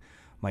is like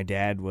my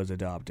dad was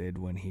adopted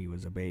when he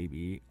was a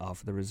baby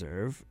off the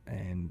reserve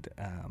and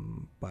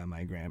by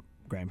my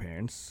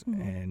grandparents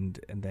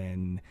and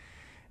then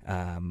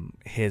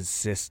his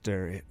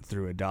sister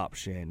through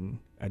adoption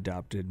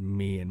adopted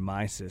me and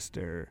my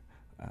sister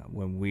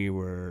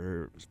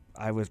when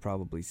I was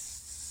probably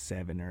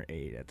 7 or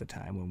 8 at the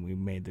time when we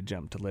made the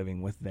jump to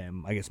living with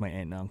them. I guess my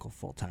aunt and uncle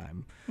full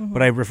time,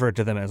 but I refer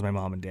to them as my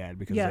mom and dad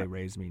because they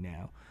raised me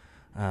now.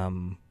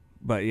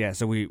 But yeah,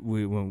 so we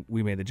when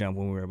we made the jump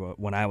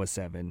when I was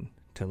 7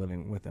 to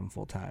living with them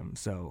full time.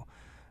 So,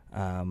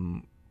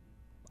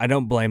 I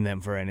don't blame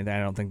them for anything. I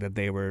don't think that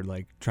they were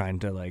like trying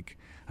to like.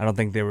 I don't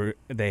think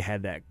they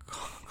had that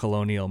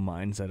colonial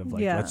mindset of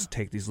like let's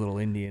take these little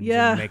Indians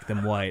and make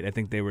them white. I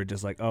think they were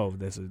just like, oh,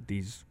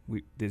 these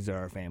are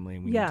our family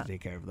and we need to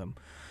take care of them.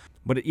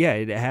 But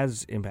it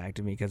has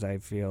impacted me because I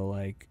feel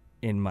like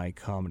in my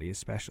comedy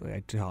especially,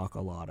 I talk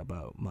a lot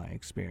about my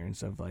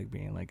experience of like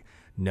being like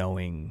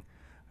knowing,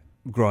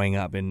 growing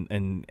up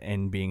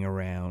and being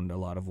around a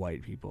lot of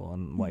white people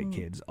and white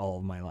kids all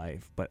of my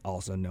life, but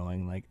also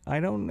knowing like I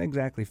don't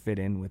exactly fit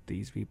in with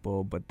these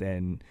people, but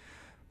then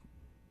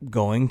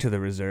going to the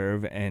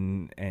reserve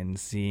and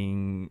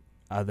seeing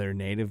other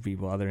Native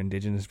people, other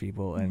Indigenous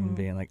people and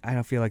being like, I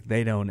don't feel like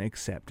they don't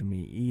accept me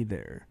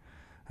either.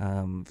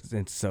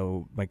 And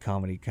so my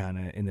comedy kind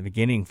of in the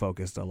beginning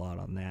focused a lot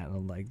on that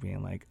and like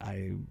being like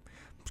I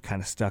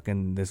kind of stuck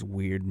in this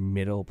weird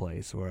middle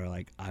place where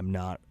like I'm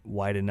not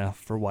white enough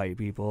for white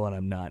people and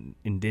I'm not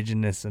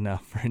Indigenous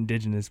enough for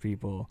Indigenous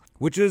people,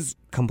 which is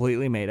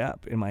completely made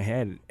up in my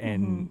head.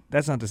 And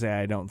that's not to say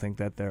I don't think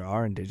that there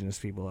are Indigenous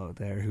people out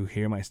there who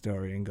hear my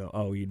story and go,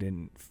 oh, you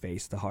didn't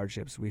face the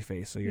hardships we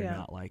face, so you're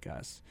not like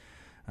us.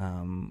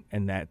 And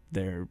that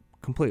they're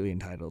completely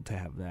entitled to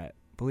have that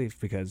belief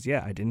because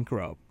I didn't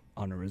grow up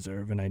on a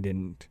reserve and I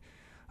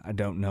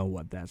don't know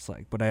what that's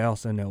like, but I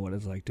also know what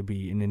it's like to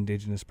be an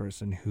Indigenous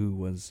person who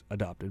was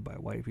adopted by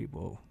white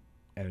people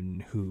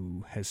and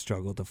who has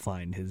struggled to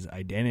find his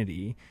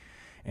identity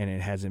and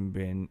it hasn't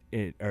been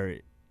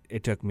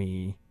it took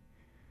me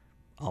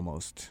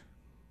almost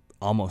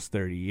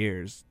 30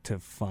 years to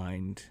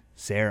find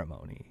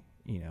ceremony,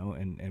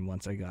 and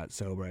once I got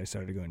sober, I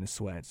started going to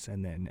sweats,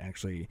 and then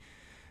actually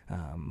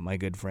my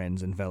good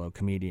friends and fellow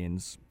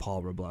comedians,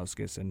 Paul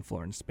Roblowskis and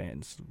Florence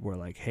Spence, were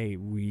like, hey,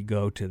 we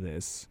go to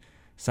this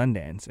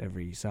Sundance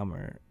every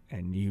summer,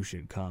 and you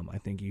should come. I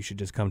think you should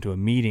just come to a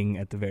meeting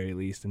at the very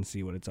least and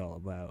see what it's all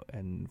about.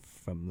 And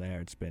from there,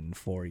 it's been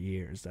 4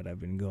 years that I've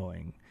been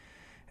going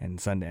and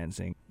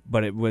Sundancing.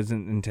 But it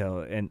wasn't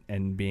until,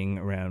 and being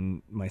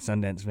around my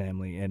Sundance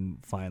family and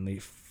finally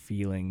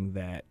feeling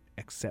that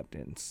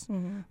acceptance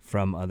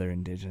from other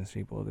Indigenous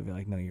people to be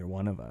like, no, you're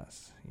one of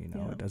us.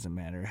 It doesn't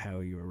matter how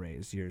you were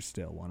raised, you're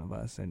still one of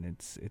us, and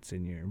it's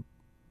in your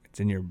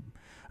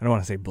I don't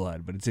want to say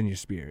blood, but it's in your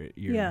spirit.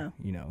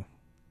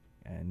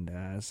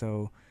 And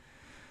so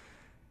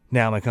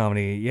now my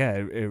comedy,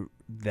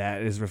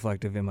 that is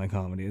reflective in my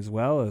comedy as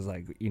well, as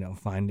like,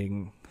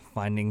 finding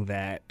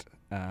that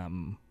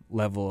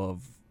level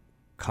of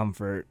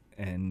comfort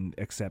and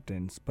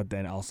acceptance, but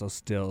then also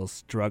still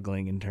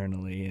struggling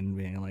internally and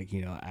being like,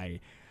 I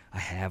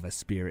have a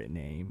spirit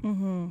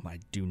name. I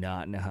do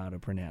not know how to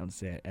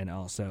pronounce it. And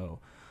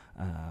also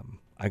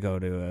I go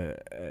to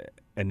a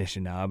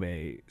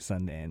Anishinaabe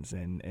Sundance,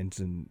 and it's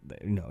an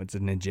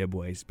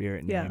Ojibwe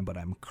spirit name, but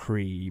I'm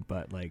Cree,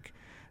 but like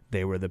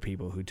they were the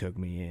people who took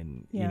me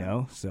in,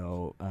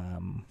 so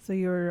so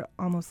you're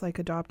almost like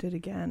adopted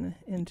again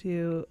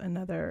into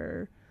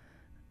another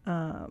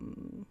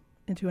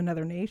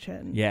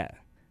nation.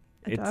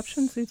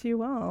 Adoption suits you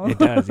well. It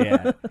does.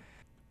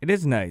 It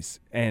is nice.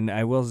 And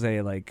I will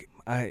say, like,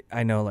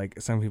 I know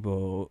like some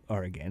people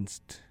are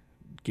against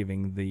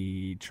giving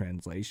the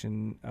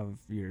translation of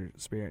your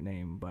spirit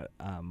name, but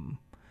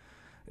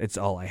it's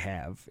all I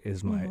have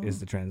is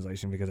the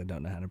translation, because I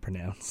don't know how to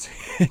pronounce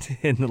it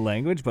in the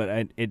language,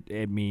 but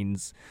it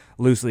means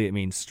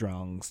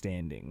strong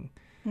standing.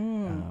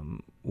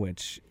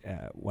 Which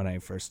when I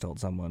first told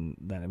someone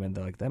that, I meant,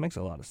 they're like, that makes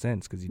a lot of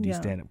sense, because you do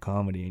stand-up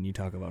comedy and you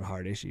talk about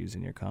hard issues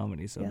in your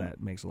comedy, so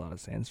that makes a lot of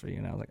sense for you.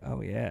 And I was like,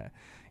 oh yeah,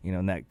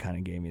 and that kind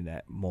of gave me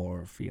that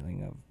more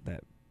feeling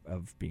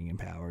of being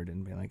empowered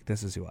and being like,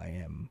 this is who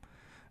I am,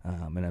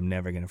 and I'm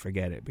never going to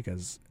forget it,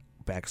 because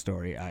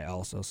backstory, I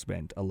also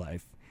spent a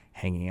life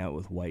hanging out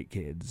with white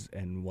kids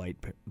and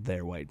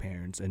their white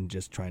parents and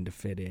just trying to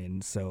fit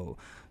in, so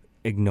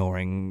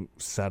ignoring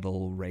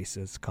subtle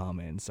racist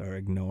comments or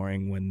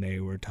ignoring when they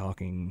were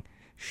talking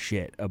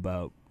shit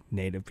about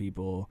Native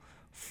people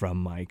from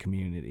my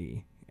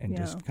community, and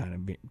just kind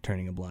of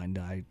turning a blind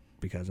eye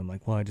because I'm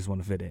like, well, I just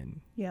want to fit in.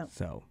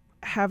 So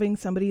having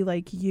somebody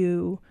like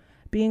you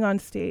being on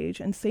stage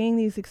and saying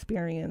these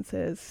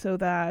experiences so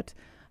that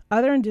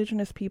other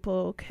Indigenous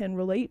people can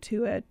relate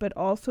to it, but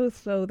also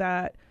so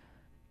that,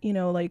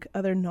 like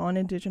other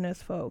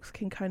non-Indigenous folks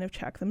can kind of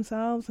check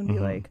themselves and be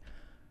like,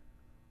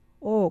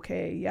 oh,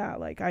 okay, yeah,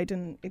 like I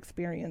didn't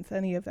experience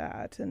any of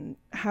that. And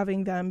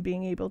having them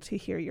being able to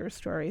hear your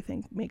story, I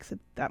think, makes it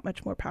that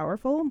much more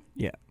powerful.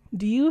 Yeah.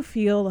 Do you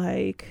feel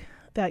like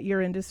that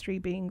your industry,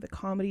 being the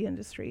comedy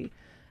industry,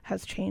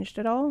 has changed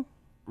at all?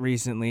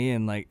 Recently,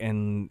 and like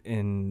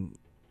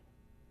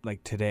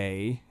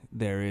today,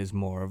 there is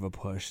more of a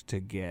push to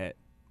get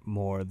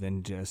more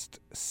than just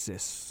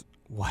cis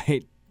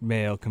white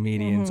male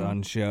comedians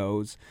on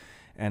shows.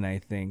 And I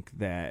think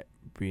that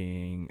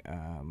being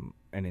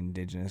an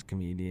Indigenous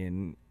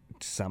comedian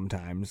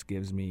sometimes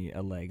gives me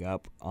a leg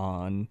up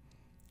on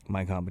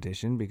my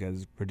competition,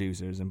 because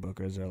producers and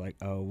bookers are like,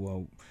 oh,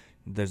 well,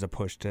 there's a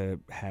push to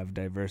have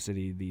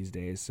diversity these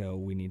days, so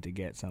we need to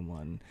get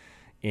someone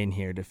in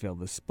here to fill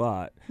the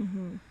spot.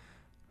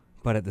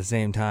 But at the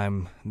same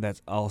time,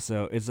 that's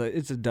also, it's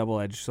a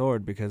double-edged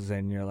sword, because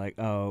then you're like,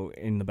 oh,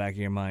 in the back of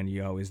your mind,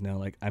 you always know,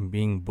 like, I'm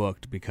being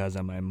booked because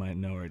I'm a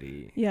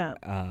minority.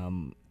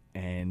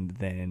 And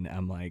then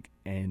I'm like,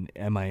 and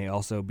am I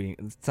also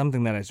being,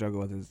 something that I struggle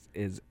with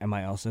is am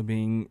I also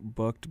being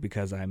booked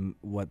because I'm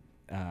what,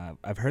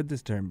 I've heard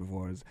this term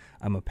before, is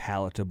I'm a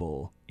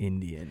palatable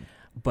Indian.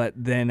 But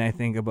then I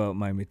think about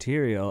my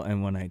material,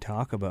 and when I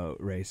talk about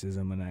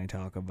racism and I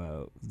talk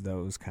about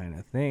those kind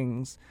of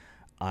things,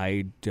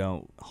 I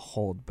don't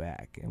hold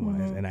back.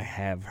 And I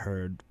have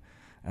heard,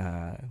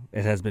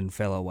 it has been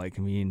fellow white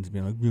comedians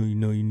being like,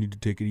 you need to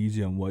take it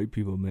easy on white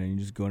people, man. You're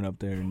just going up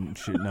there and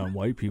shitting on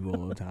white people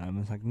all the time.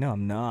 It's like, no,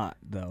 I'm not,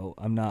 though.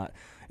 I'm not.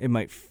 It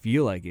might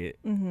feel like it,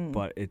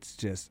 but it's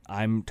just,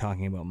 I'm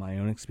talking about my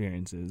own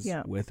experiences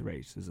with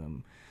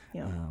racism.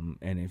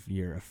 And if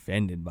you're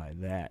offended by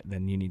that,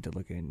 then you need to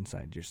look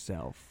inside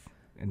yourself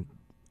and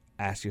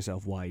ask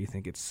yourself why you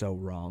think it's so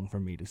wrong for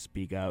me to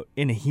speak out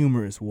in a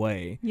humorous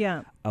way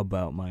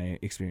about my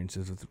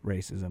experiences with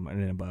racism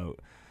and about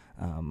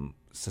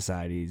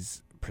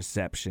society's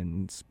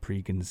perceptions,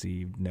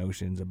 preconceived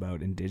notions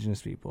about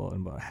Indigenous people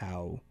and about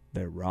how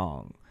they're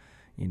wrong,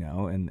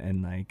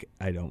 and like,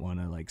 I don't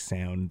want to like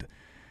sound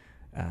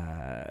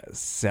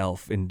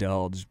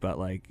self-indulged, but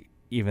like,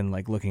 even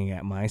like looking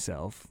at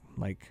myself,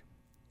 like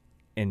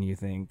and you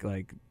think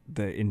like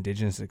the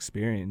Indigenous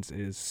experience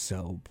is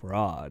so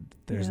broad.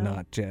 There's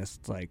not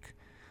just like,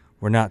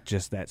 we're not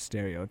just that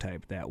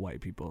stereotype that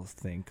white people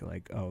think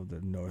like, oh,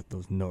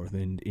 those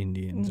northern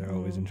Indians are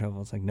always in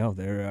trouble. It's like, no,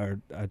 there are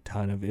a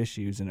ton of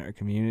issues in our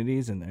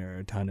communities, and there are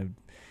a ton of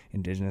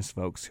Indigenous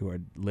folks who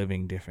are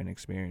living different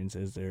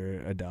experiences.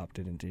 There are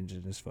adopted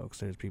Indigenous folks.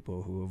 There's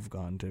people who have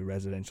gone to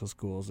residential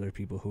schools. There are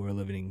people who are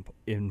living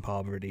in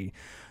poverty.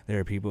 There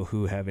are people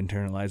who have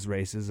internalized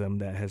racism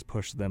that has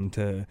pushed them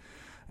to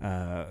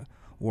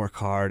work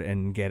hard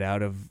and get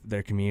out of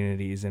their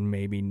communities, and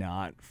maybe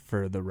not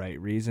for the right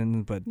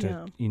reasons, but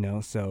to,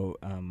 so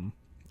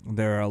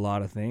there are a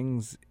lot of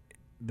things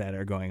that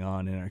are going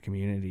on in our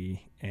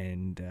community,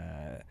 and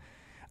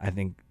I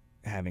think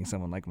having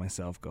someone like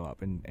myself go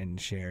up and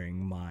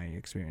sharing my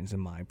experience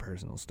and my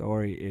personal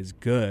story is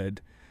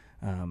good,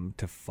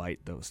 to fight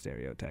those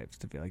stereotypes,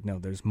 to feel like, no,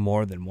 there's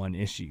more than one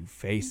issue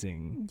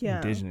facing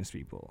Indigenous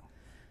people.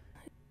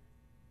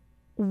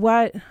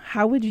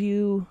 How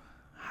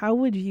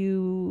would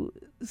you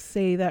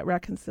say that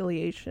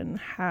reconciliation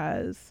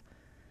has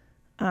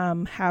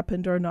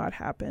happened or not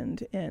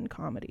happened in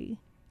comedy?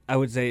 I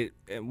would say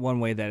one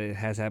way that it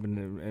has happened,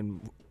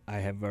 and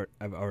I've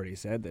already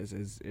said this,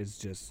 is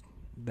just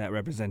that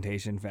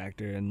representation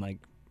factor, and like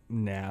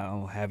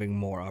now having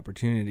more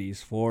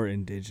opportunities for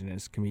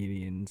Indigenous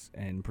comedians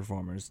and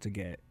performers to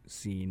get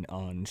seen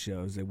on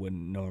shows they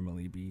wouldn't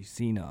normally be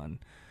seen on.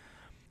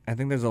 I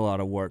think there's a lot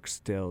of work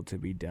still to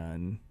be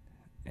done,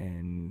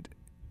 and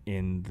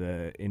in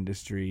the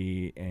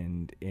industry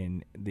and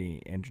in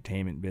the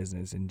entertainment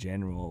business in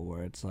general,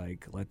 where it's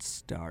like, let's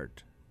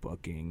start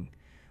booking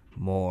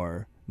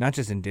more, not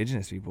just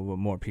Indigenous people, but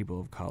more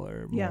people of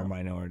color, more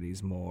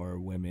minorities, more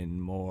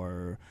women,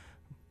 more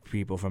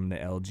people from the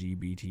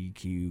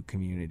LGBTQ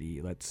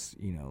community. Let's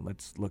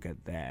look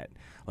at that.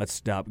 Let's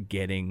stop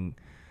getting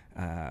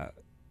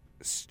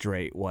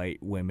straight white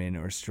women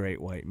or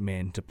straight white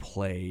men to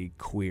play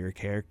queer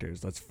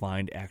characters. Let's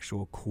find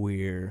actual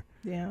queer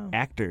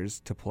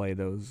actors to play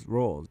those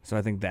roles. So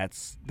I think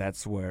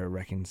that's where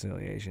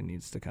reconciliation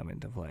needs to come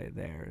into play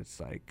there. It's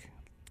like,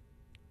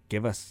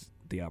 give us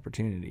the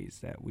opportunities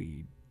that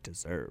we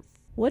deserve.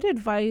 What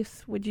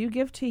advice would you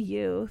give to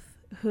youth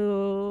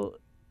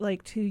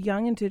to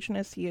young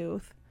Indigenous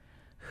youth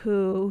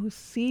who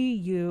see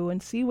you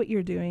and see what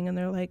you're doing, and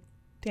they're like,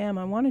 damn,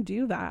 I want to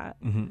do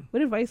that. Mm-hmm.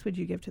 What advice would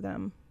you give to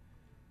them?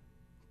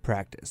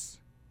 Practice.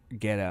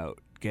 Get out.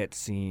 Get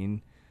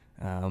seen.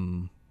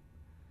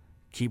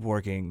 Keep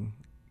working.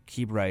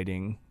 Keep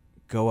writing.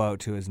 Go out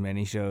to as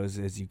many shows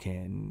as you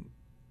can.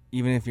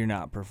 Even if you're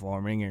not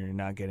performing or you're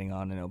not getting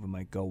on an open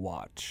mic, go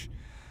watch.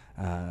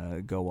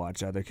 Go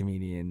watch other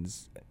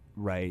comedians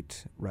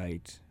write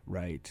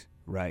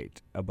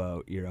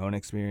about your own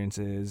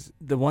experiences.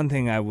 The one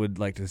thing I would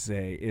like to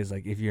say is,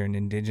 like, if you're an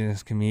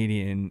Indigenous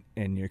comedian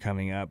and you're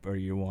coming up, or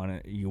you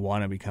want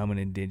to become an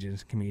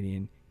Indigenous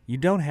comedian, you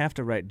don't have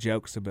to write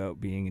jokes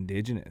about being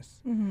Indigenous.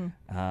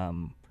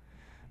 Mm-hmm.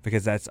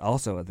 Because that's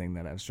also a thing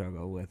that I've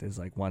struggled with, is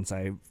like, once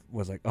I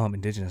was like, oh, I'm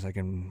Indigenous, I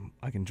can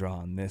draw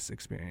on this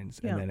experience.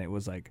 And then it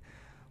was like,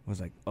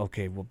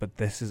 okay, well, but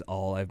this is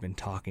all I've been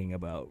talking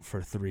about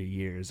for 3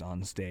 years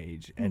on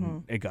stage.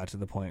 And it got to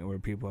the point where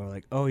people are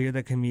like, oh, you're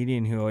the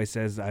comedian who always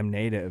says I'm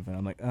Native. And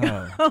I'm like,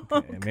 oh,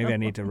 okay, maybe I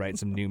need to write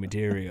some new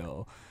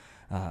material.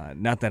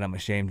 Not that I'm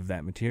ashamed of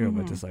that material,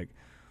 but just like,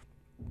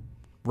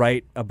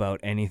 write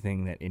about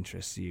anything that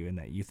interests you and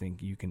that you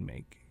think you can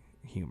make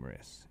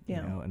humorous. You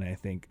know? And I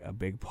think a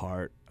big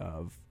part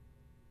of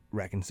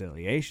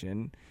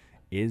reconciliation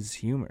is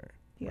humor.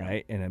 Yeah.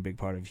 Right? And a big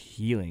part of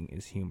healing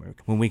is humor.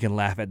 When we can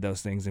laugh at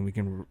those things, and we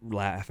can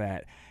laugh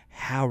at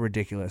how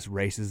ridiculous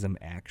racism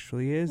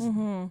actually is,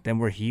 then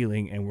we're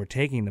healing, and we're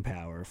taking the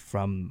power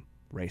from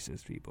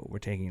racist people. We're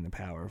taking the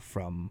power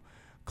from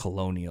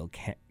colonial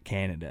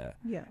Canada,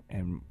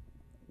 and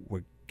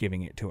we're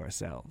giving it to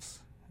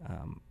ourselves.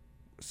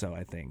 So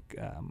I think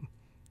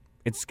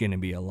it's going to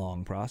be a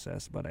long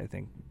process, but I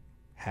think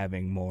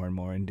having more and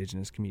more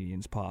Indigenous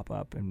comedians pop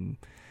up and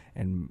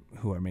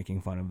who are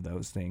making fun of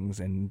those things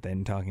and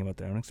then talking about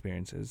their own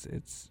experiences,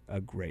 it's a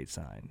great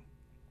sign.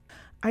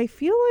 I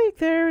feel like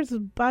there's a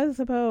buzz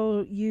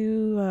about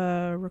you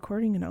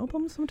recording an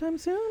album sometime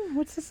soon.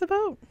 What's this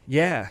about?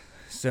 Yeah,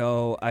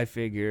 so I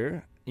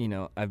figure,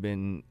 I've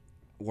been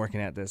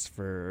working at this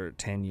for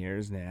 10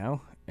 years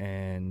now,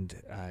 and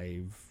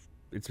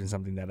it's been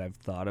something that I've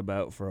thought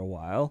about for a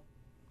while.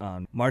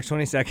 On March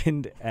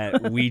 22nd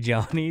at Wee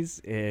Johnny's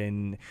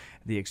in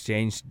the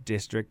Exchange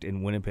District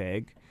in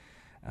Winnipeg,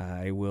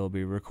 I will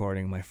be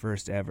recording my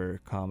first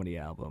ever comedy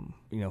album.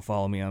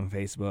 Follow me on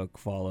Facebook,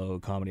 follow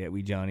Comedy at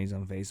Wee Johnny's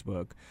on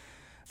Facebook,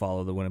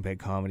 follow the Winnipeg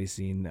comedy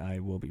scene. I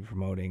will be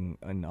promoting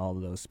in all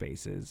of those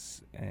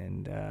spaces,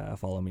 and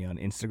follow me on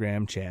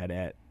Instagram,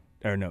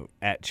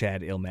 at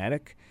Chad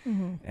Ilmatic,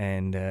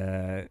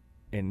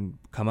 and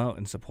come out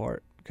and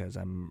support, because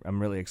I'm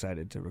really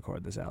excited to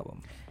record this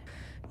album.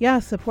 Yeah,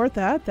 support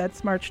that.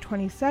 That's March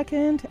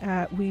 22nd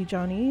at Wee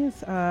Johnny's.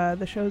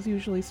 The shows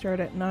usually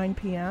start at 9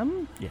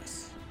 p.m.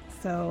 Yes.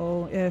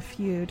 So if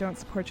you don't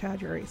support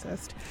Chad, you're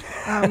racist.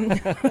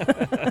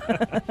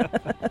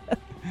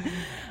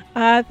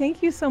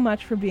 Thank you so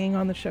much for being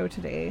on the show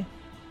today.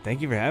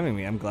 Thank you for having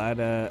me. I'm glad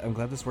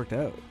this worked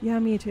out. Yeah,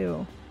 me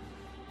too.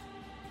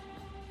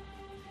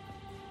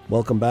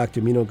 Welcome back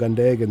to Mino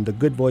Gundagan, the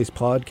Good Voice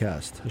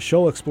Podcast, a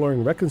show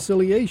exploring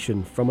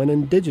reconciliation from an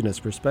Indigenous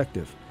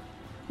perspective.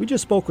 We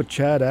just spoke with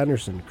Chad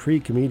Anderson, Cree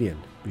comedian.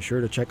 Be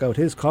sure to check out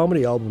his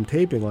comedy album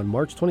taping on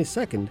March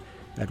 22nd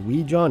at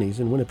Wee Johnny's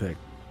in Winnipeg.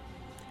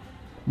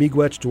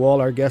 Miigwech to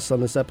all our guests on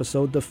this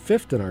episode, the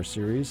 5th in our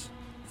series.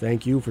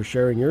 Thank you for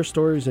sharing your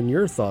stories and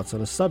your thoughts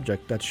on a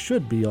subject that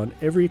should be on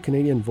every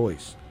Canadian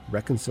voice,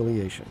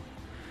 reconciliation.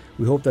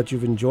 We hope that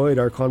you've enjoyed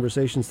our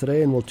conversations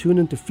today and will tune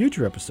into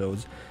future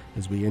episodes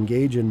as we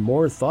engage in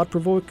more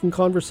thought-provoking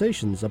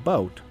conversations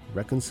about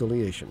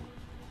reconciliation.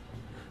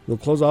 We'll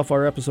close off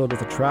our episode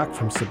with a track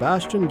from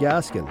Sebastian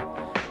Gaskin.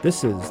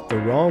 This is The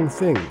Wrong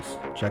Things.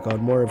 Check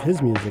out more of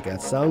his music at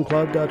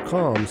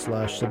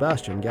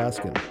soundcloud.com/Sebastian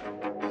Gaskin.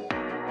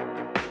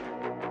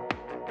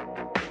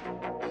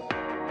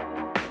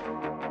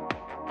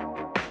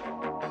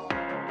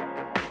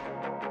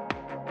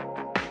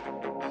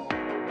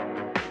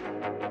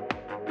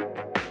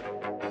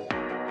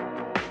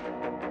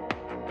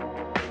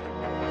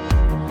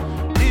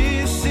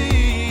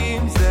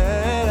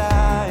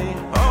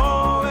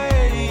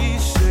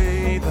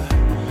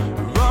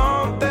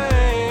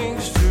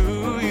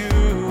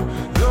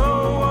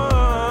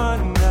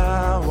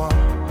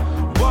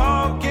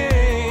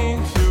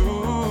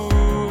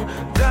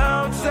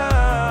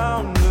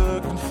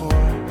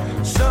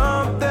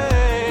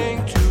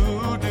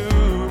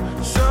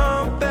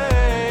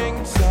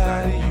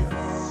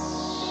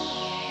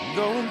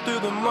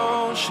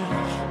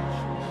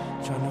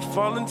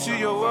 Fall into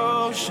your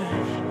ocean,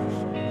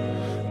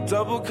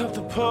 double cup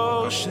the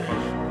potion.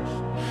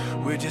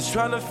 We're just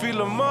trying to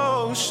feel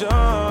emotion.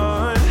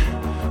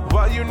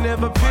 Why you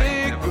never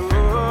pick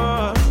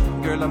up?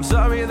 Girl, I'm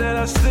sorry that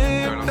I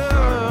slipped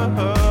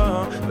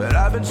up, but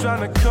I've been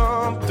trying to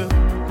come through.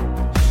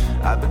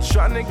 I've been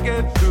trying to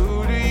get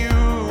through to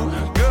you.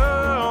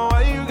 Girl,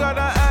 why you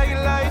gotta act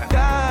like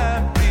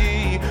that,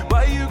 B?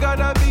 Why you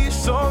gotta be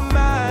so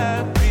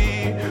mad,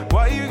 B?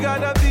 Why you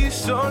gotta be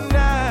so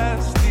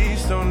nasty?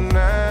 So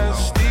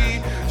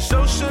nasty.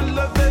 Social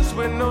events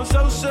with no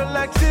social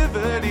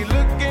activity.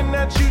 Looking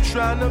at you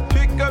trying to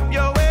pick up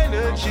your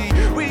energy.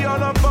 We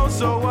on our phone,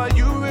 so are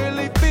you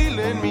really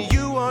feeling me?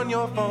 You on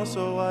your phone,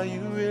 so are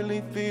you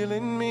really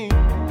feeling me?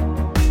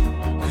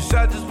 Cause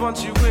I just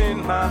want you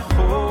in my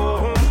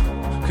home.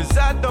 Cause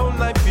I don't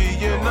like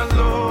being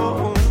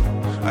alone.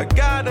 I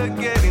gotta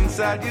get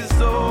inside your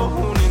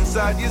zone,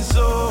 inside your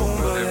zone.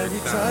 But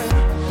every time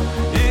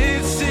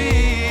it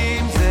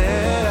seems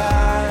that I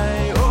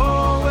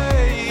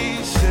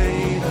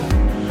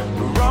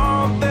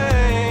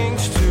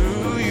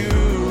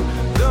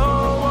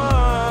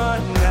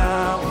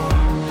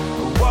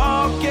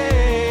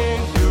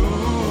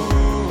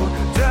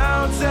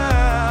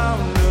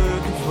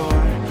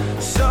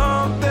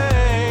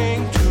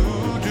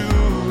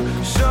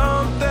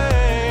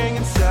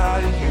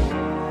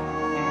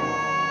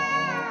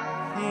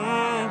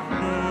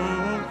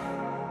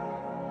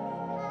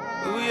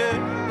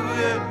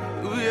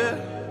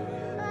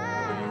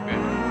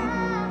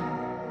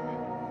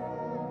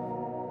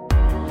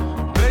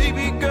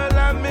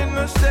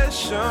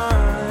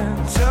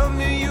tell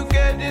me you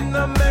getting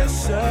the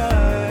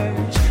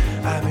message.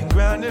 I've been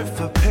grounded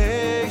for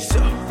pace, so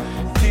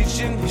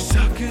teaching these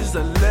suckers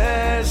a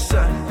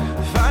lesson.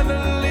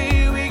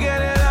 Finally we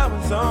get it out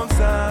on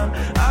time.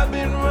 I've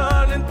been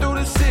running through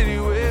the city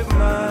with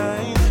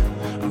mine.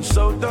 I'm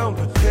so done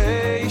with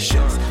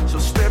patience, so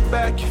step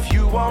back if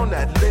you want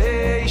that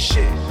lay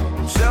shit.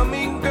 Tell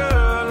me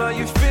girl, are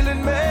you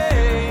feeling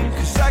me?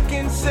 Cause I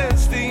can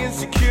sense the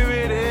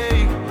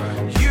insecurity.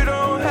 You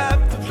don't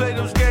have to play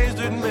those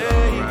games with me.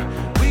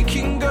 We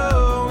can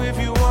go if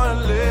you wanna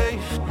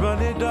leave.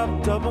 Run it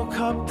up, double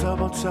cup,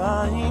 double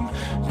time.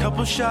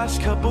 Couple shots,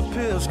 couple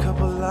pills,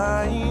 couple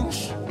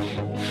lines.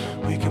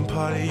 We can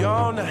party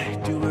all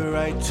night, do it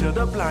right till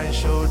the blind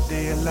show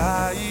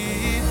daylight.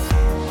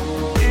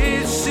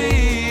 It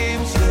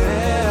seems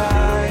that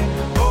I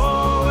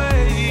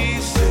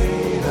always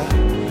say the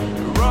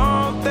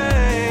wrong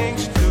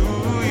things to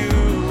you.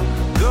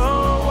 The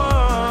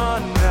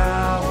one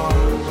now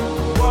I'm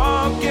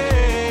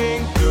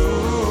walking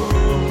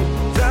through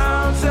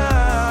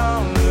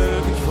downtown,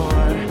 looking for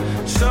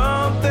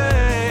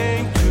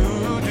something to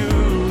do,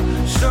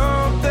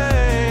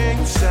 something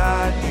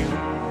inside you.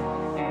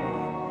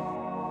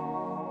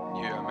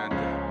 Yeah, I meant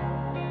that.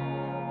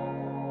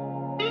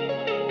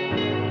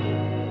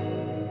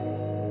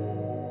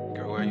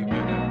 Girl, where you been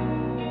at?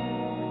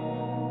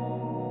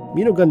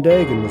 Mino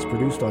Gundagan was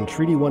produced on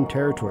Treaty 1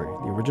 territory,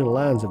 the original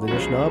lands of the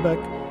Anishinaabeg,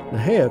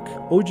 Nahayuk,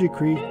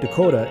 Ojibwe,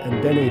 Dakota, and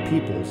Dene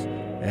peoples,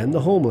 and the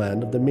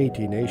homeland of the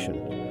Métis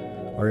Nation.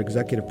 Our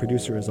executive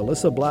producer is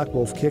Alyssa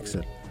Blackwolf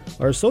Kixon.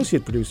 Our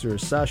associate producer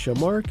is Sasha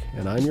Mark,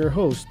 and I'm your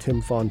host,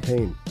 Tim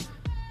Fontaine.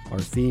 Our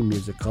theme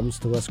music comes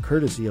to us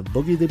courtesy of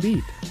Boogie the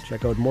Beat.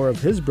 Check out more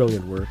of his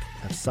brilliant work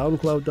at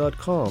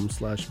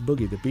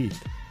soundcloud.com/boogiethebeat.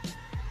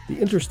 The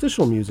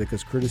interstitial music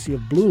is courtesy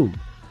of Bloom.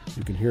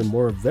 You can hear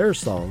more of their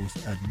songs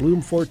at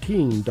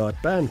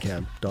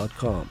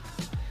bloom14.bandcamp.com.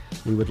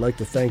 We would like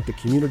to thank the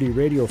Community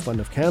Radio Fund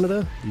of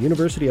Canada, the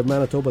University of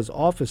Manitoba's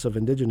Office of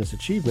Indigenous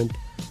Achievement,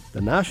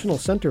 the National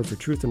Centre for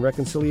Truth and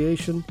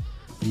Reconciliation,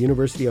 the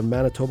University of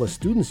Manitoba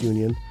Students'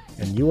 Union,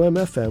 and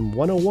UMFM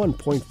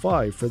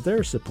 101.5 for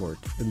their support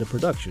in the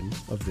production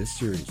of this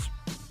series.